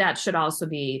story, that should also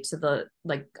be to the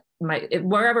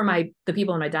wherever the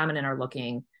people in my dominant are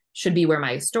looking should be where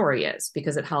my story is,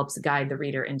 because it helps guide the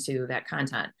reader into that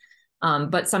content.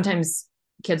 But sometimes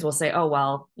kids will say, oh,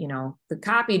 well, the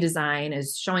copy design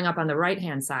is showing up on the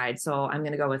right-hand side, so I'm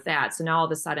going to go with that. So now all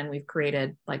of a sudden we've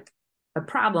created a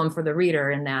problem for the reader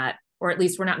in that, or at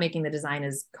least we're not making the design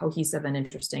as cohesive and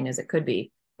interesting as it could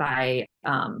be by,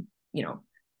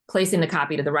 placing the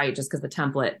copy to the right just because the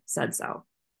template said so.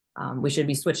 We should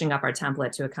be switching up our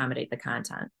template to accommodate the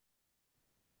content.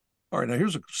 All right, now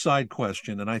here's a side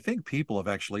question, and I think people have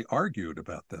actually argued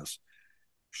about this.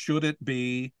 Should it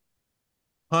be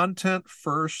content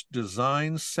first,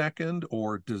 design second,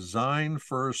 or design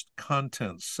first,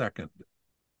 content second?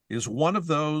 Is one of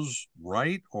those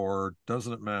right, or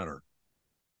doesn't it matter?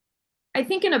 I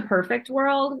think in a perfect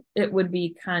world, it would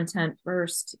be content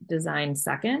first, design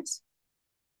second.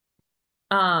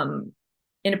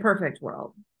 In a perfect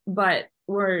world, but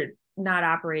we're not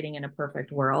operating in a perfect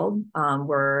world.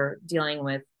 We're dealing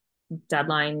with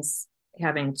deadlines,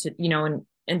 having to, and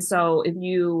And so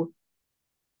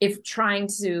if trying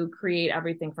to create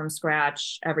everything from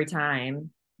scratch every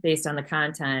time based on the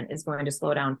content is going to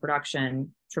slow down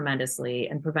production tremendously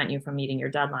and prevent you from meeting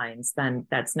your deadlines, then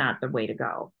that's not the way to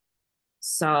go.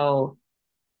 So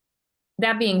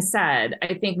that being said,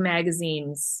 I think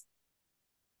magazines,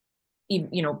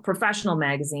 professional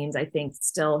magazines, I think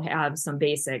still have some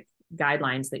basic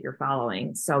guidelines that you're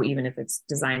following. So even if it's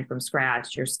designed from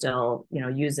scratch, you're still,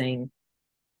 using,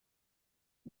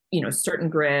 certain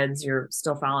grids, you're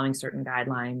still following certain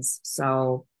guidelines.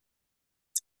 So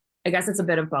I guess it's a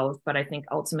bit of both, but I think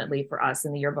ultimately for us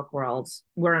in the yearbook world,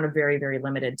 we're on a very, very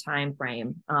limited time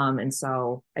frame. And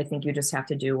so I think you just have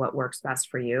to do what works best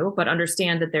for you, but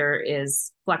understand that there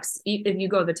is if you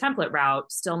go the template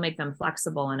route, still make them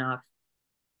flexible enough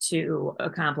to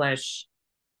accomplish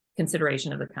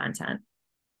consideration of the content.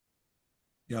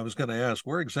 Yeah, I was going to ask,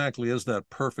 where exactly is that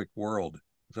perfect world?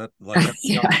 Is that like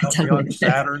on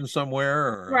Saturn somewhere?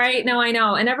 Or? Right. No, I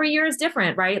know. And every year is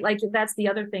different, right? Like that's the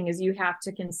other thing is you have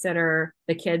to consider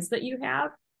the kids that you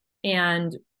have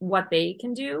and what they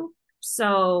can do.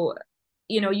 So,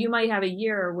 you might have a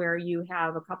year where you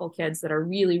have a couple kids that are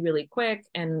really, really quick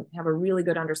and have a really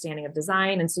good understanding of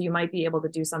design. And so you might be able to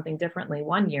do something differently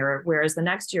one year, whereas the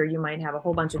next year you might have a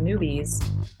whole bunch of newbies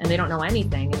and they don't know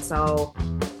anything. And so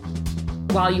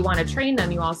while you want to train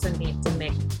them, you also need to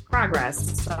make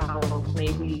progress. So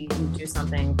maybe you do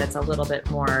something that's a little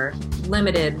bit more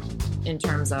limited in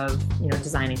terms of,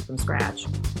 designing from scratch.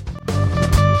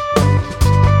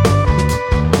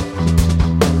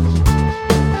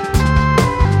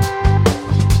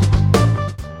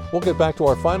 We'll get back to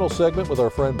our final segment with our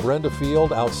friend Brenda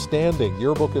Field, outstanding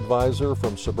yearbook advisor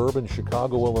from suburban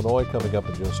Chicago, Illinois, coming up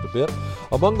in just a bit.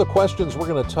 Among the questions we're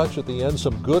going to touch at the end,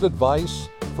 some good advice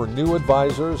for new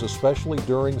advisors, especially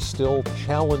during still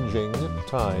challenging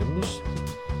times.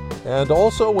 And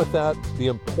also with that, the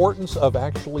importance of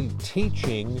actually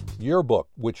teaching yearbook,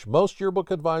 which most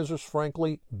yearbook advisors,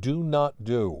 frankly, do not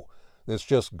do. It's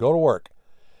just go to work.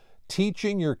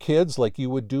 Teaching your kids like you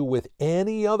would do with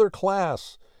any other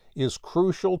class is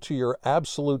crucial to your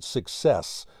absolute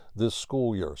success this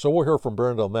school year. So we'll hear from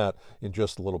Brenda on that in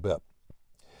just a little bit.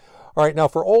 All right, now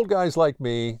for old guys like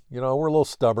me, we're a little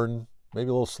stubborn, maybe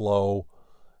a little slow.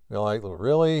 Like,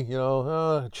 really?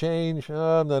 Change?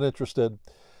 I'm not interested.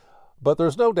 But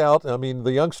there's no doubt,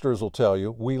 the youngsters will tell you,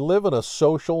 we live in a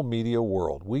social media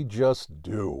world. We just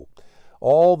do.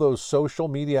 All those social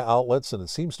media outlets, and it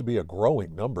seems to be a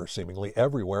growing number seemingly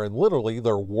everywhere, and literally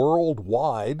they're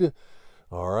worldwide.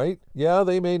 All right. Yeah,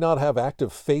 they may not have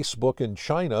active Facebook in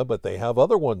China, but they have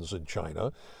other ones in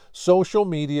China. Social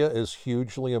media is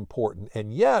hugely important.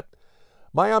 And yet,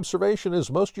 my observation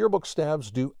is most yearbook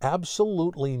staffs do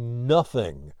absolutely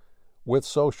nothing with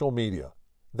social media.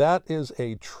 That is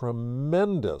a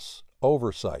tremendous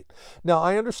oversight. Now,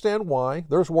 I understand why.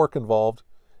 There's work involved.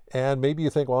 And maybe you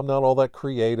think, well, I'm not all that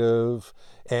creative,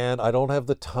 and I don't have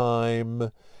the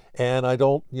time, and I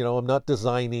don't, I'm not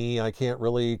designy, I can't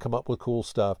really come up with cool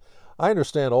stuff. I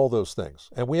understand all those things.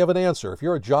 And we have an answer. If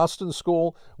you're a Jostens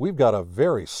school, we've got a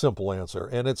very simple answer,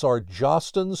 and it's our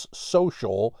Jostens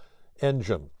Social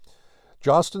engine.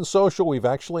 Jostens Social we've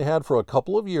actually had for a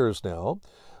couple of years now.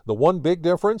 The one big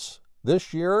difference,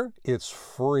 this year, it's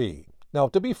free. Now,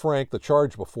 to be frank, the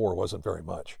charge before wasn't very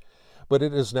much, but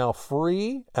it is now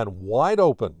free and wide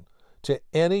open to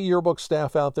any yearbook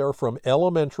staff out there from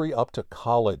elementary up to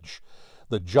college.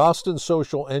 The Jostens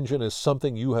Social engine is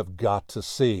something you have got to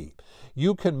see.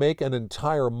 You can make an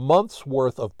entire month's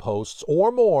worth of posts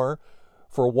or more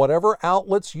for whatever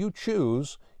outlets you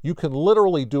choose. You can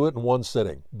literally do it in one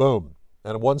sitting. Boom.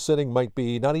 And one sitting might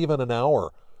be not even an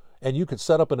hour. And you could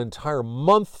set up an entire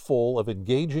month full of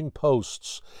engaging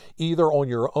posts, either on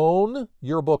your own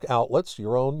yearbook outlets,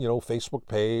 your own, Facebook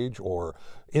page or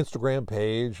Instagram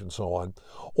page and so on,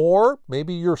 or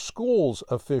maybe your school's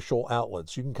official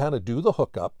outlets. You can kind of do the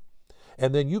hookup,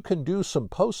 and then you can do some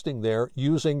posting there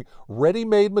using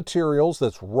ready-made materials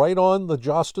that's right on the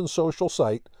Jostens Social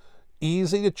site,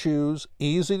 easy to choose,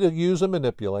 easy to use and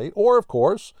manipulate, or, of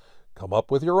course, come up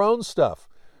with your own stuff.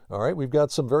 All right, we've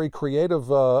got some very creative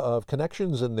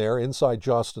connections in there inside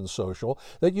Jostens Social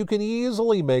that you can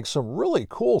easily make some really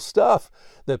cool stuff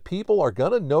that people are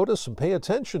going to notice and pay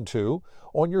attention to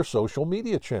on your social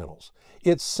media channels.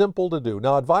 It's simple to do.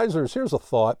 Now, advisors, here's a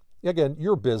thought. Again,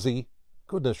 you're busy.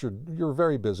 Goodness, you're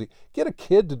very busy. Get a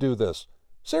kid to do this.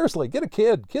 Seriously, get a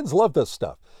kid. Kids love this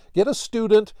stuff. Get a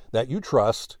student that you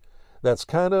trust that's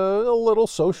kind of a little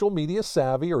social media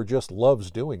savvy or just loves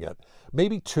doing it.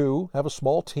 Maybe two, have a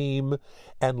small team,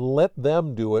 and let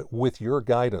them do it with your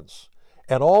guidance.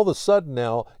 And all of a sudden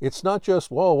now, it's not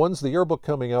just, well, when's the yearbook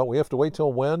coming out? We have to wait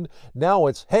till when? Now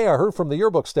it's, hey, I heard from the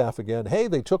yearbook staff again. Hey,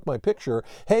 they took my picture.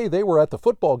 Hey, they were at the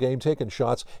football game taking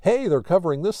shots. Hey, they're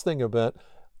covering this thing event.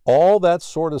 All that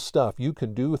sort of stuff you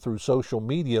can do through social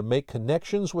media, make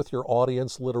connections with your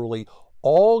audience literally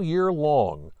all year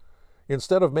long,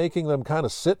 instead of making them kind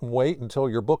of sit and wait until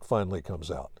your book finally comes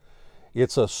out.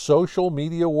 It's a social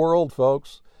media world,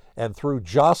 folks. And through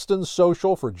Jostens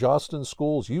Social for Jostens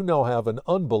Schools, you now have an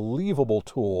unbelievable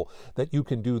tool that you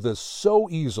can do this so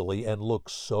easily and look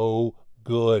so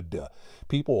good.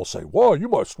 People will say, wow, you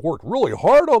must have worked really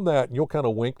hard on that. And you'll kind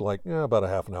of wink like, yeah, about a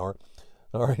half an hour.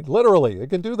 All right, literally, it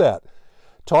can do that.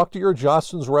 Talk to your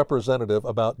Jostens representative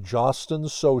about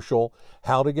Jostens Social,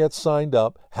 how to get signed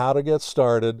up, how to get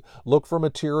started. Look for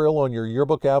material on your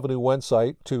Yearbook Avenue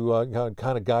website to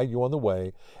kind of guide you on the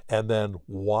way. And then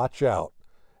watch out.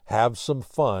 Have some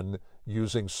fun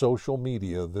using social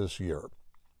media this year.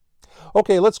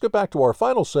 Okay, let's get back to our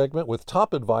final segment with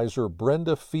top advisor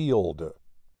Brenda Field.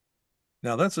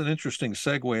 Now, that's an interesting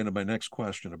segue into my next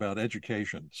question about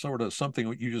education, sort of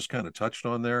something you just kind of touched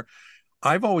on there.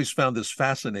 I've always found this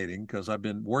fascinating because I've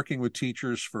been working with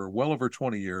teachers for well over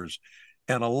 20 years,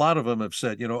 and a lot of them have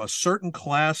said, you know, a certain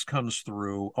class comes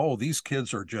through, oh, these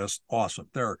kids are just awesome.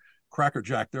 They're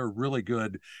crackerjack, they're really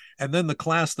good. And then the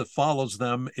class that follows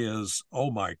them is,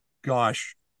 oh my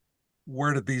gosh,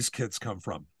 where did these kids come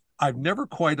from? I've never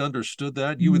quite understood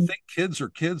that. You would think kids are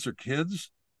kids are kids,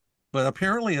 but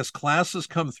apparently as classes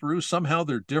come through, somehow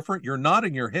they're different. You're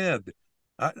nodding your head.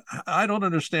 I don't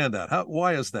understand that.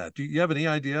 Why is that? Do you have any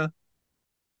idea?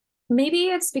 Maybe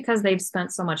it's because they've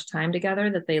spent so much time together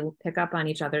that they pick up on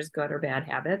each other's good or bad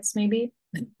habits, maybe.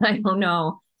 I don't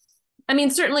know. I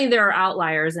mean, certainly there are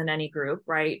outliers in any group,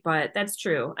 right? But that's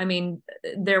true. I mean,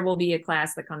 there will be a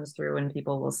class that comes through and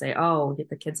people will say, oh,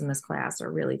 the kids in this class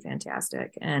are really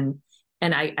fantastic. And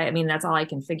I mean, that's all I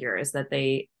can figure is that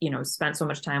they, you know, spent so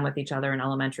much time with each other in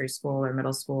elementary school or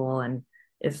middle school. And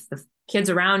if the kids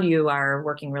around you are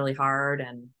working really hard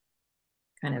and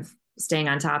kind of staying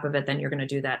on top of it, then you're going to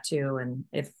do that too. And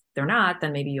if they're not,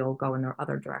 then maybe you'll go in the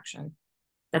other direction.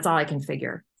 That's all I can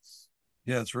figure.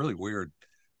 Yeah, it's really weird.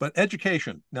 But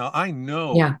education. Now, I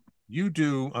know Yeah. you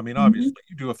do, I mean, obviously,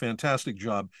 you do a fantastic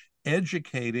job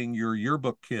educating your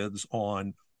yearbook kids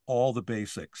on all the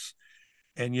basics.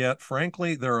 And yet,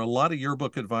 frankly, there are a lot of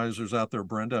yearbook advisors out there,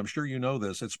 Brenda. I'm sure you know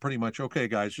this. It's pretty much, okay,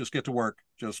 guys, just get to work,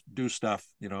 just do stuff,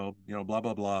 blah,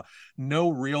 blah, blah. No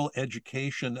real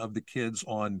education of the kids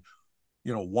on,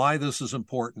 why this is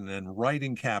important and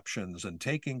writing captions and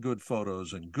taking good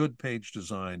photos and good page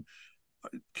design.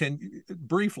 Can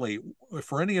briefly,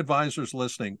 for any advisors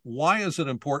listening, why is it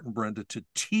important, Brenda, to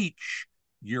teach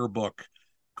yearbook,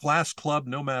 class, club,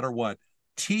 no matter what,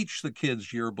 teach the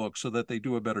kids yearbook so that they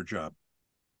do a better job?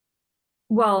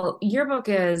 Well, yearbook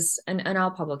is, and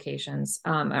all publications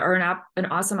are an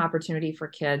awesome opportunity for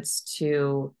kids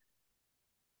to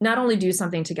not only do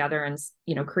something together and,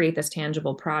 create this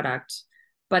tangible product,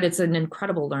 but it's an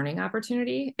incredible learning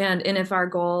opportunity. And if our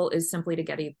goal is simply to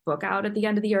get a book out at the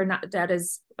end of the year, that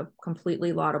is a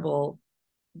completely laudable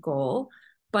goal.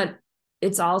 But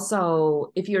it's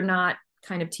also, if you're not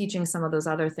kind of teaching some of those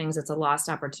other things, it's a lost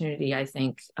opportunity, I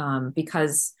think,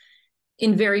 because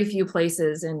in very few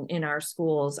places in our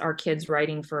schools are kids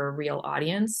writing for a real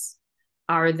audience.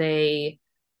 Are they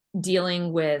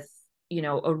dealing with,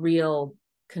 a real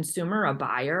consumer, a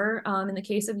buyer, in the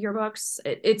case of yearbooks?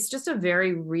 It's just a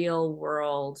very real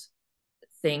world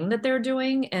thing that they're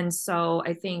doing. And so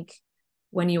I think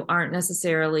when you aren't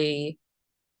necessarily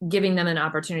giving them an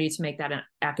opportunity to make that an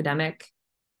academic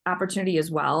opportunity as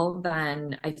well,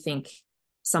 then I think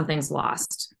something's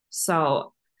lost.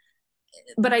 So,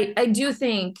 but I do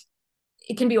think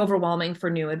it can be overwhelming for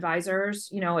new advisors.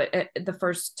 The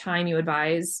first time you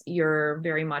advise, you're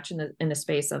very much in the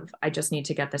space of, I just need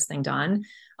to get this thing done.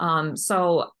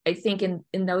 So I think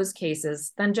in those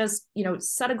cases, then just,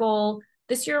 set a goal.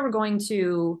 This year, we're going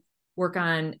to work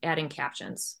on adding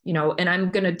captions, and I'm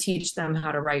going to teach them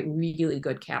how to write really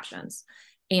good captions.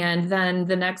 And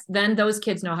then then those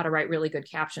kids know how to write really good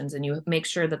captions, and you make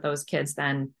sure that those kids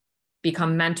then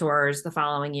become mentors the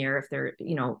following year. If they're,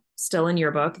 still in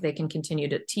yearbook, they can continue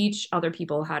to teach other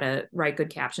people how to write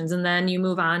good captions. And then you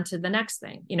move on to the next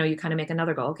thing. You kind of make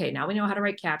another goal. Okay, now we know how to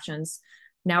write captions.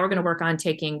 Now we're going to work on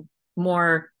taking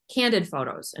more candid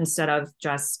photos instead of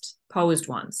just posed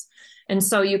ones. And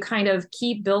so you kind of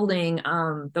keep building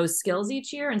those skills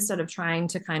each year instead of trying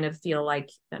to kind of feel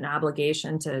like an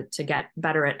obligation to get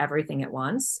better at everything at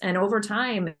once. And over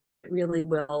time, it really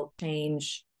will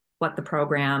change what the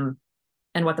program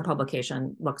and what the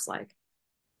publication looks like.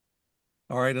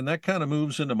 All right, and that kind of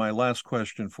moves into my last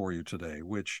question for you today,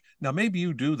 which now maybe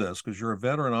you do this because you're a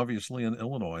veteran, obviously, in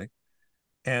Illinois,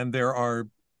 and there are,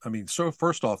 I mean, so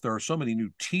first off, there are so many new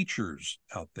teachers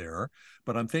out there,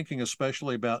 but I'm thinking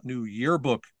especially about new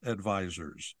yearbook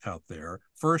advisors out there,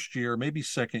 first year, maybe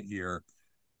second year.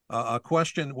 A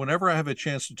question, whenever I have a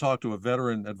chance to talk to a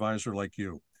veteran advisor like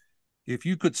you, if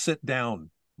you could sit down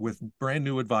with brand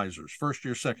new advisors, first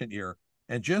year, second year,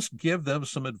 and just give them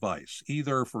some advice,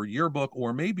 either for yearbook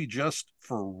or maybe just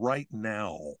for right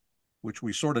now, which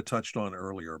we sort of touched on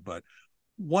earlier, but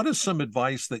what is some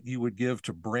advice that you would give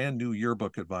to brand new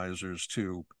yearbook advisors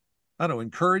to, I don't know,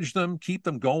 encourage them, keep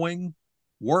them going,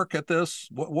 work at this?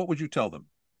 What would you tell them?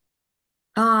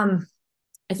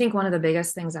 I think one of the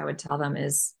biggest things I would tell them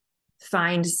is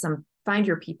find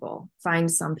your people,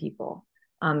 find some people,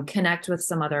 connect with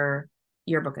some other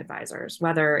yearbook advisors,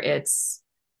 whether it's,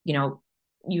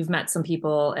 you've met some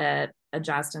people at a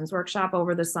Justin's workshop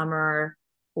over the summer,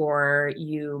 or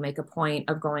you make a point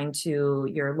of going to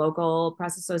your local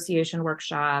press association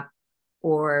workshop,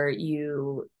 or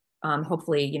you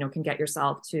hopefully, can get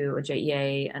yourself to a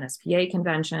JEA NSPA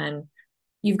convention.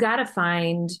 You've got to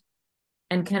find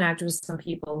and connect with some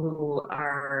people who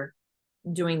are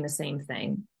doing the same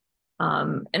thing.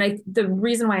 The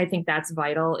reason why I think that's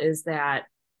vital is that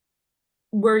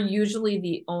we're usually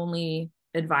the only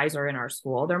advisor in our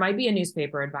school. There might be a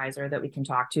newspaper advisor that we can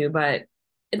talk to, but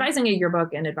advising a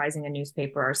yearbook and advising a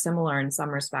newspaper are similar in some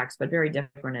respects, but very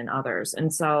different in others.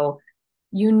 And so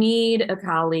you need a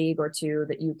colleague or two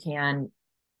that you can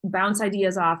bounce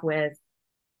ideas off with,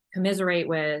 commiserate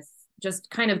with, just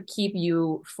kind of keep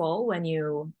you full when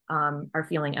you are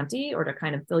feeling empty, or to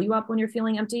kind of fill you up when you're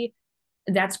feeling empty.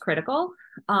 That's critical.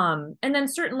 And then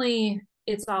certainly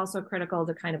it's also critical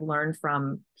to kind of learn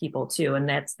from people too. And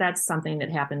that's something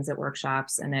that happens at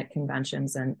workshops and at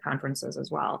conventions and conferences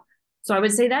as well. So I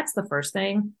would say that's the first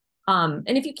thing. And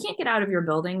if you can't get out of your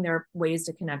building, there are ways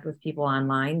to connect with people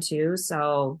online too.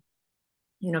 So,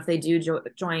 if they do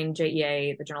join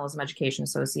JEA, the Journalism Education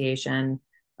Association,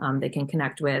 they can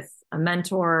connect with a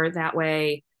mentor that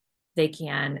way. They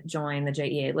can join the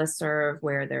JEA listserv,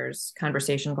 where there's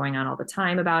conversation going on all the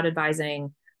time about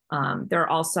advising. There are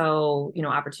also,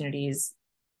 opportunities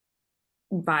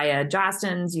via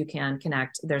Justin's. You can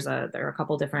connect. There are a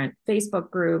couple different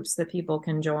Facebook groups that people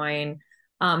can join.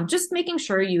 Just making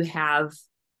sure you have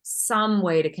some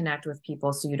way to connect with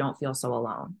people so you don't feel so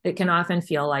alone. It can often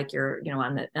feel like you're,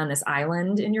 on this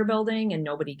island in your building and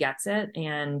nobody gets it,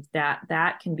 and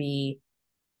that can be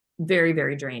very,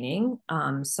 very draining.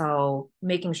 So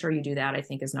making sure you do that, I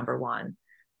think, is number one.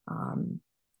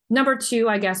 Number two,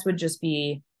 I guess, would just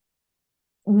be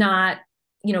not,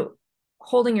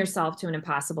 holding yourself to an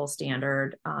impossible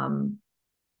standard,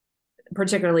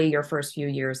 particularly your first few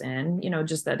years in,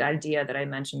 just that idea that I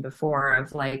mentioned before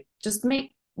of like, just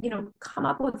come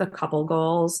up with a couple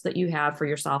goals that you have for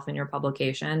yourself in your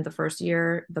publication the first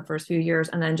few years,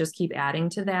 and then just keep adding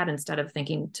to that, instead of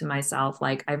thinking to myself,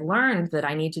 like, I've learned that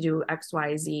I need to do X,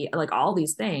 Y, Z, like all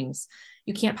these things.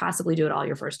 You can't possibly do it all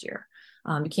your first year.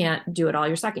 You can't do it all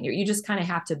your second year. You just kind of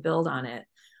have to build on it.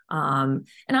 And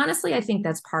honestly, I think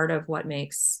that's part of what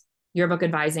makes yearbook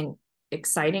advising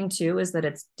exciting too, is that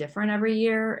it's different every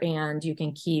year, and you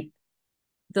can keep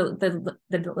the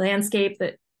landscape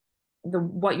that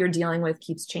what you're dealing with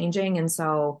keeps changing. And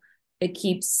so it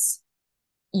keeps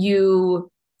you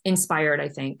inspired, I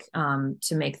think,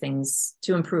 to make things,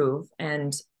 to improve.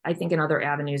 And I think in other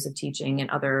avenues of teaching and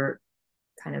other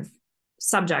kind of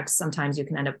subjects, sometimes you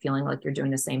can end up feeling like you're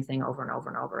doing the same thing over and over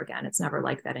and over again. It's never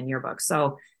like that in yearbooks.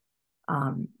 So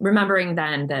remembering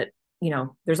then that,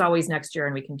 there's always next year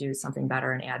and we can do something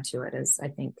better and add to it is, I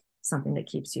think, something that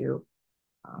keeps you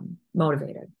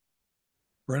motivated.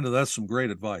 Brenda, that's some great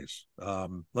advice.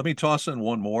 Let me toss in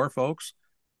one more, folks.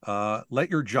 Let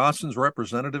your Jostens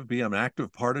representative be an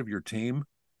active part of your team.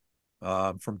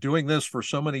 From doing this for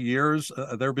so many years,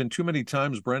 there have been too many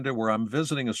times, Brenda, where I'm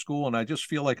visiting a school and I just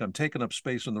feel like I'm taking up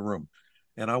space in the room.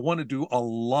 And I want to do a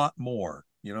lot more,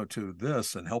 to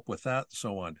this and help with that and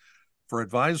so on. For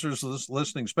advisors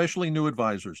listening, especially new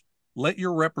advisors, let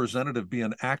your representative be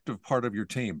an active part of your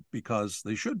team, because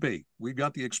they should be. We've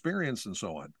got the experience and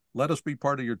so on. Let us be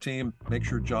part of your team. Makes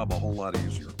your job a whole lot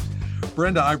easier.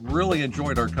 Brenda, I really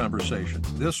enjoyed our conversation.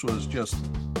 This was just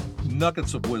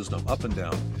nuggets of wisdom up and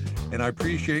down. And I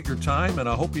appreciate your time, and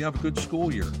I hope you have a good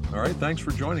school year. All right. Thanks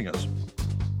for joining us.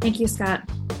 Thank you, Scott.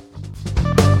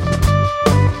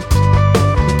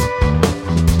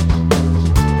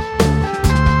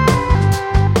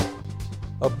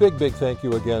 A big thank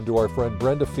you again to our friend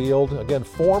Brenda Field, again,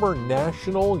 former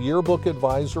National Yearbook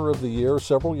Advisor of the Year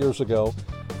several years ago,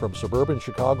 from suburban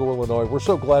Chicago, Illinois. We're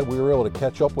so glad we were able to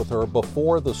catch up with her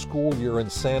before the school year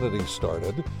insanity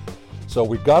started. So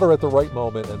we got her at the right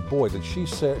moment, and boy, did she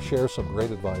share some great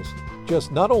advice.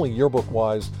 Just not only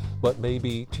yearbook-wise, but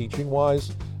maybe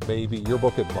teaching-wise, maybe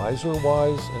yearbook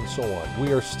advisor-wise, and so on.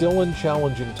 We are still in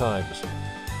challenging times.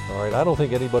 All right, I don't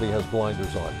think anybody has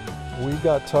blinders on. We've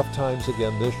got tough times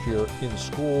again this year in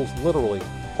schools literally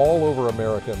all over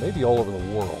America, maybe all over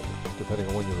the world, depending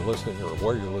on when you're listening or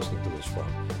where you're listening to this from.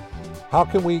 How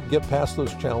can we get past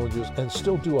those challenges and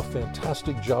still do a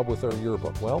fantastic job with our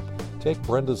yearbook? Well, take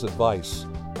Brenda's advice,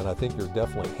 and I think you're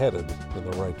definitely headed in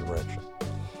the right direction.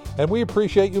 And we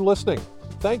appreciate you listening.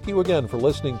 Thank you again for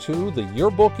listening to the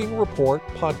Yearbooking Report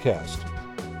podcast.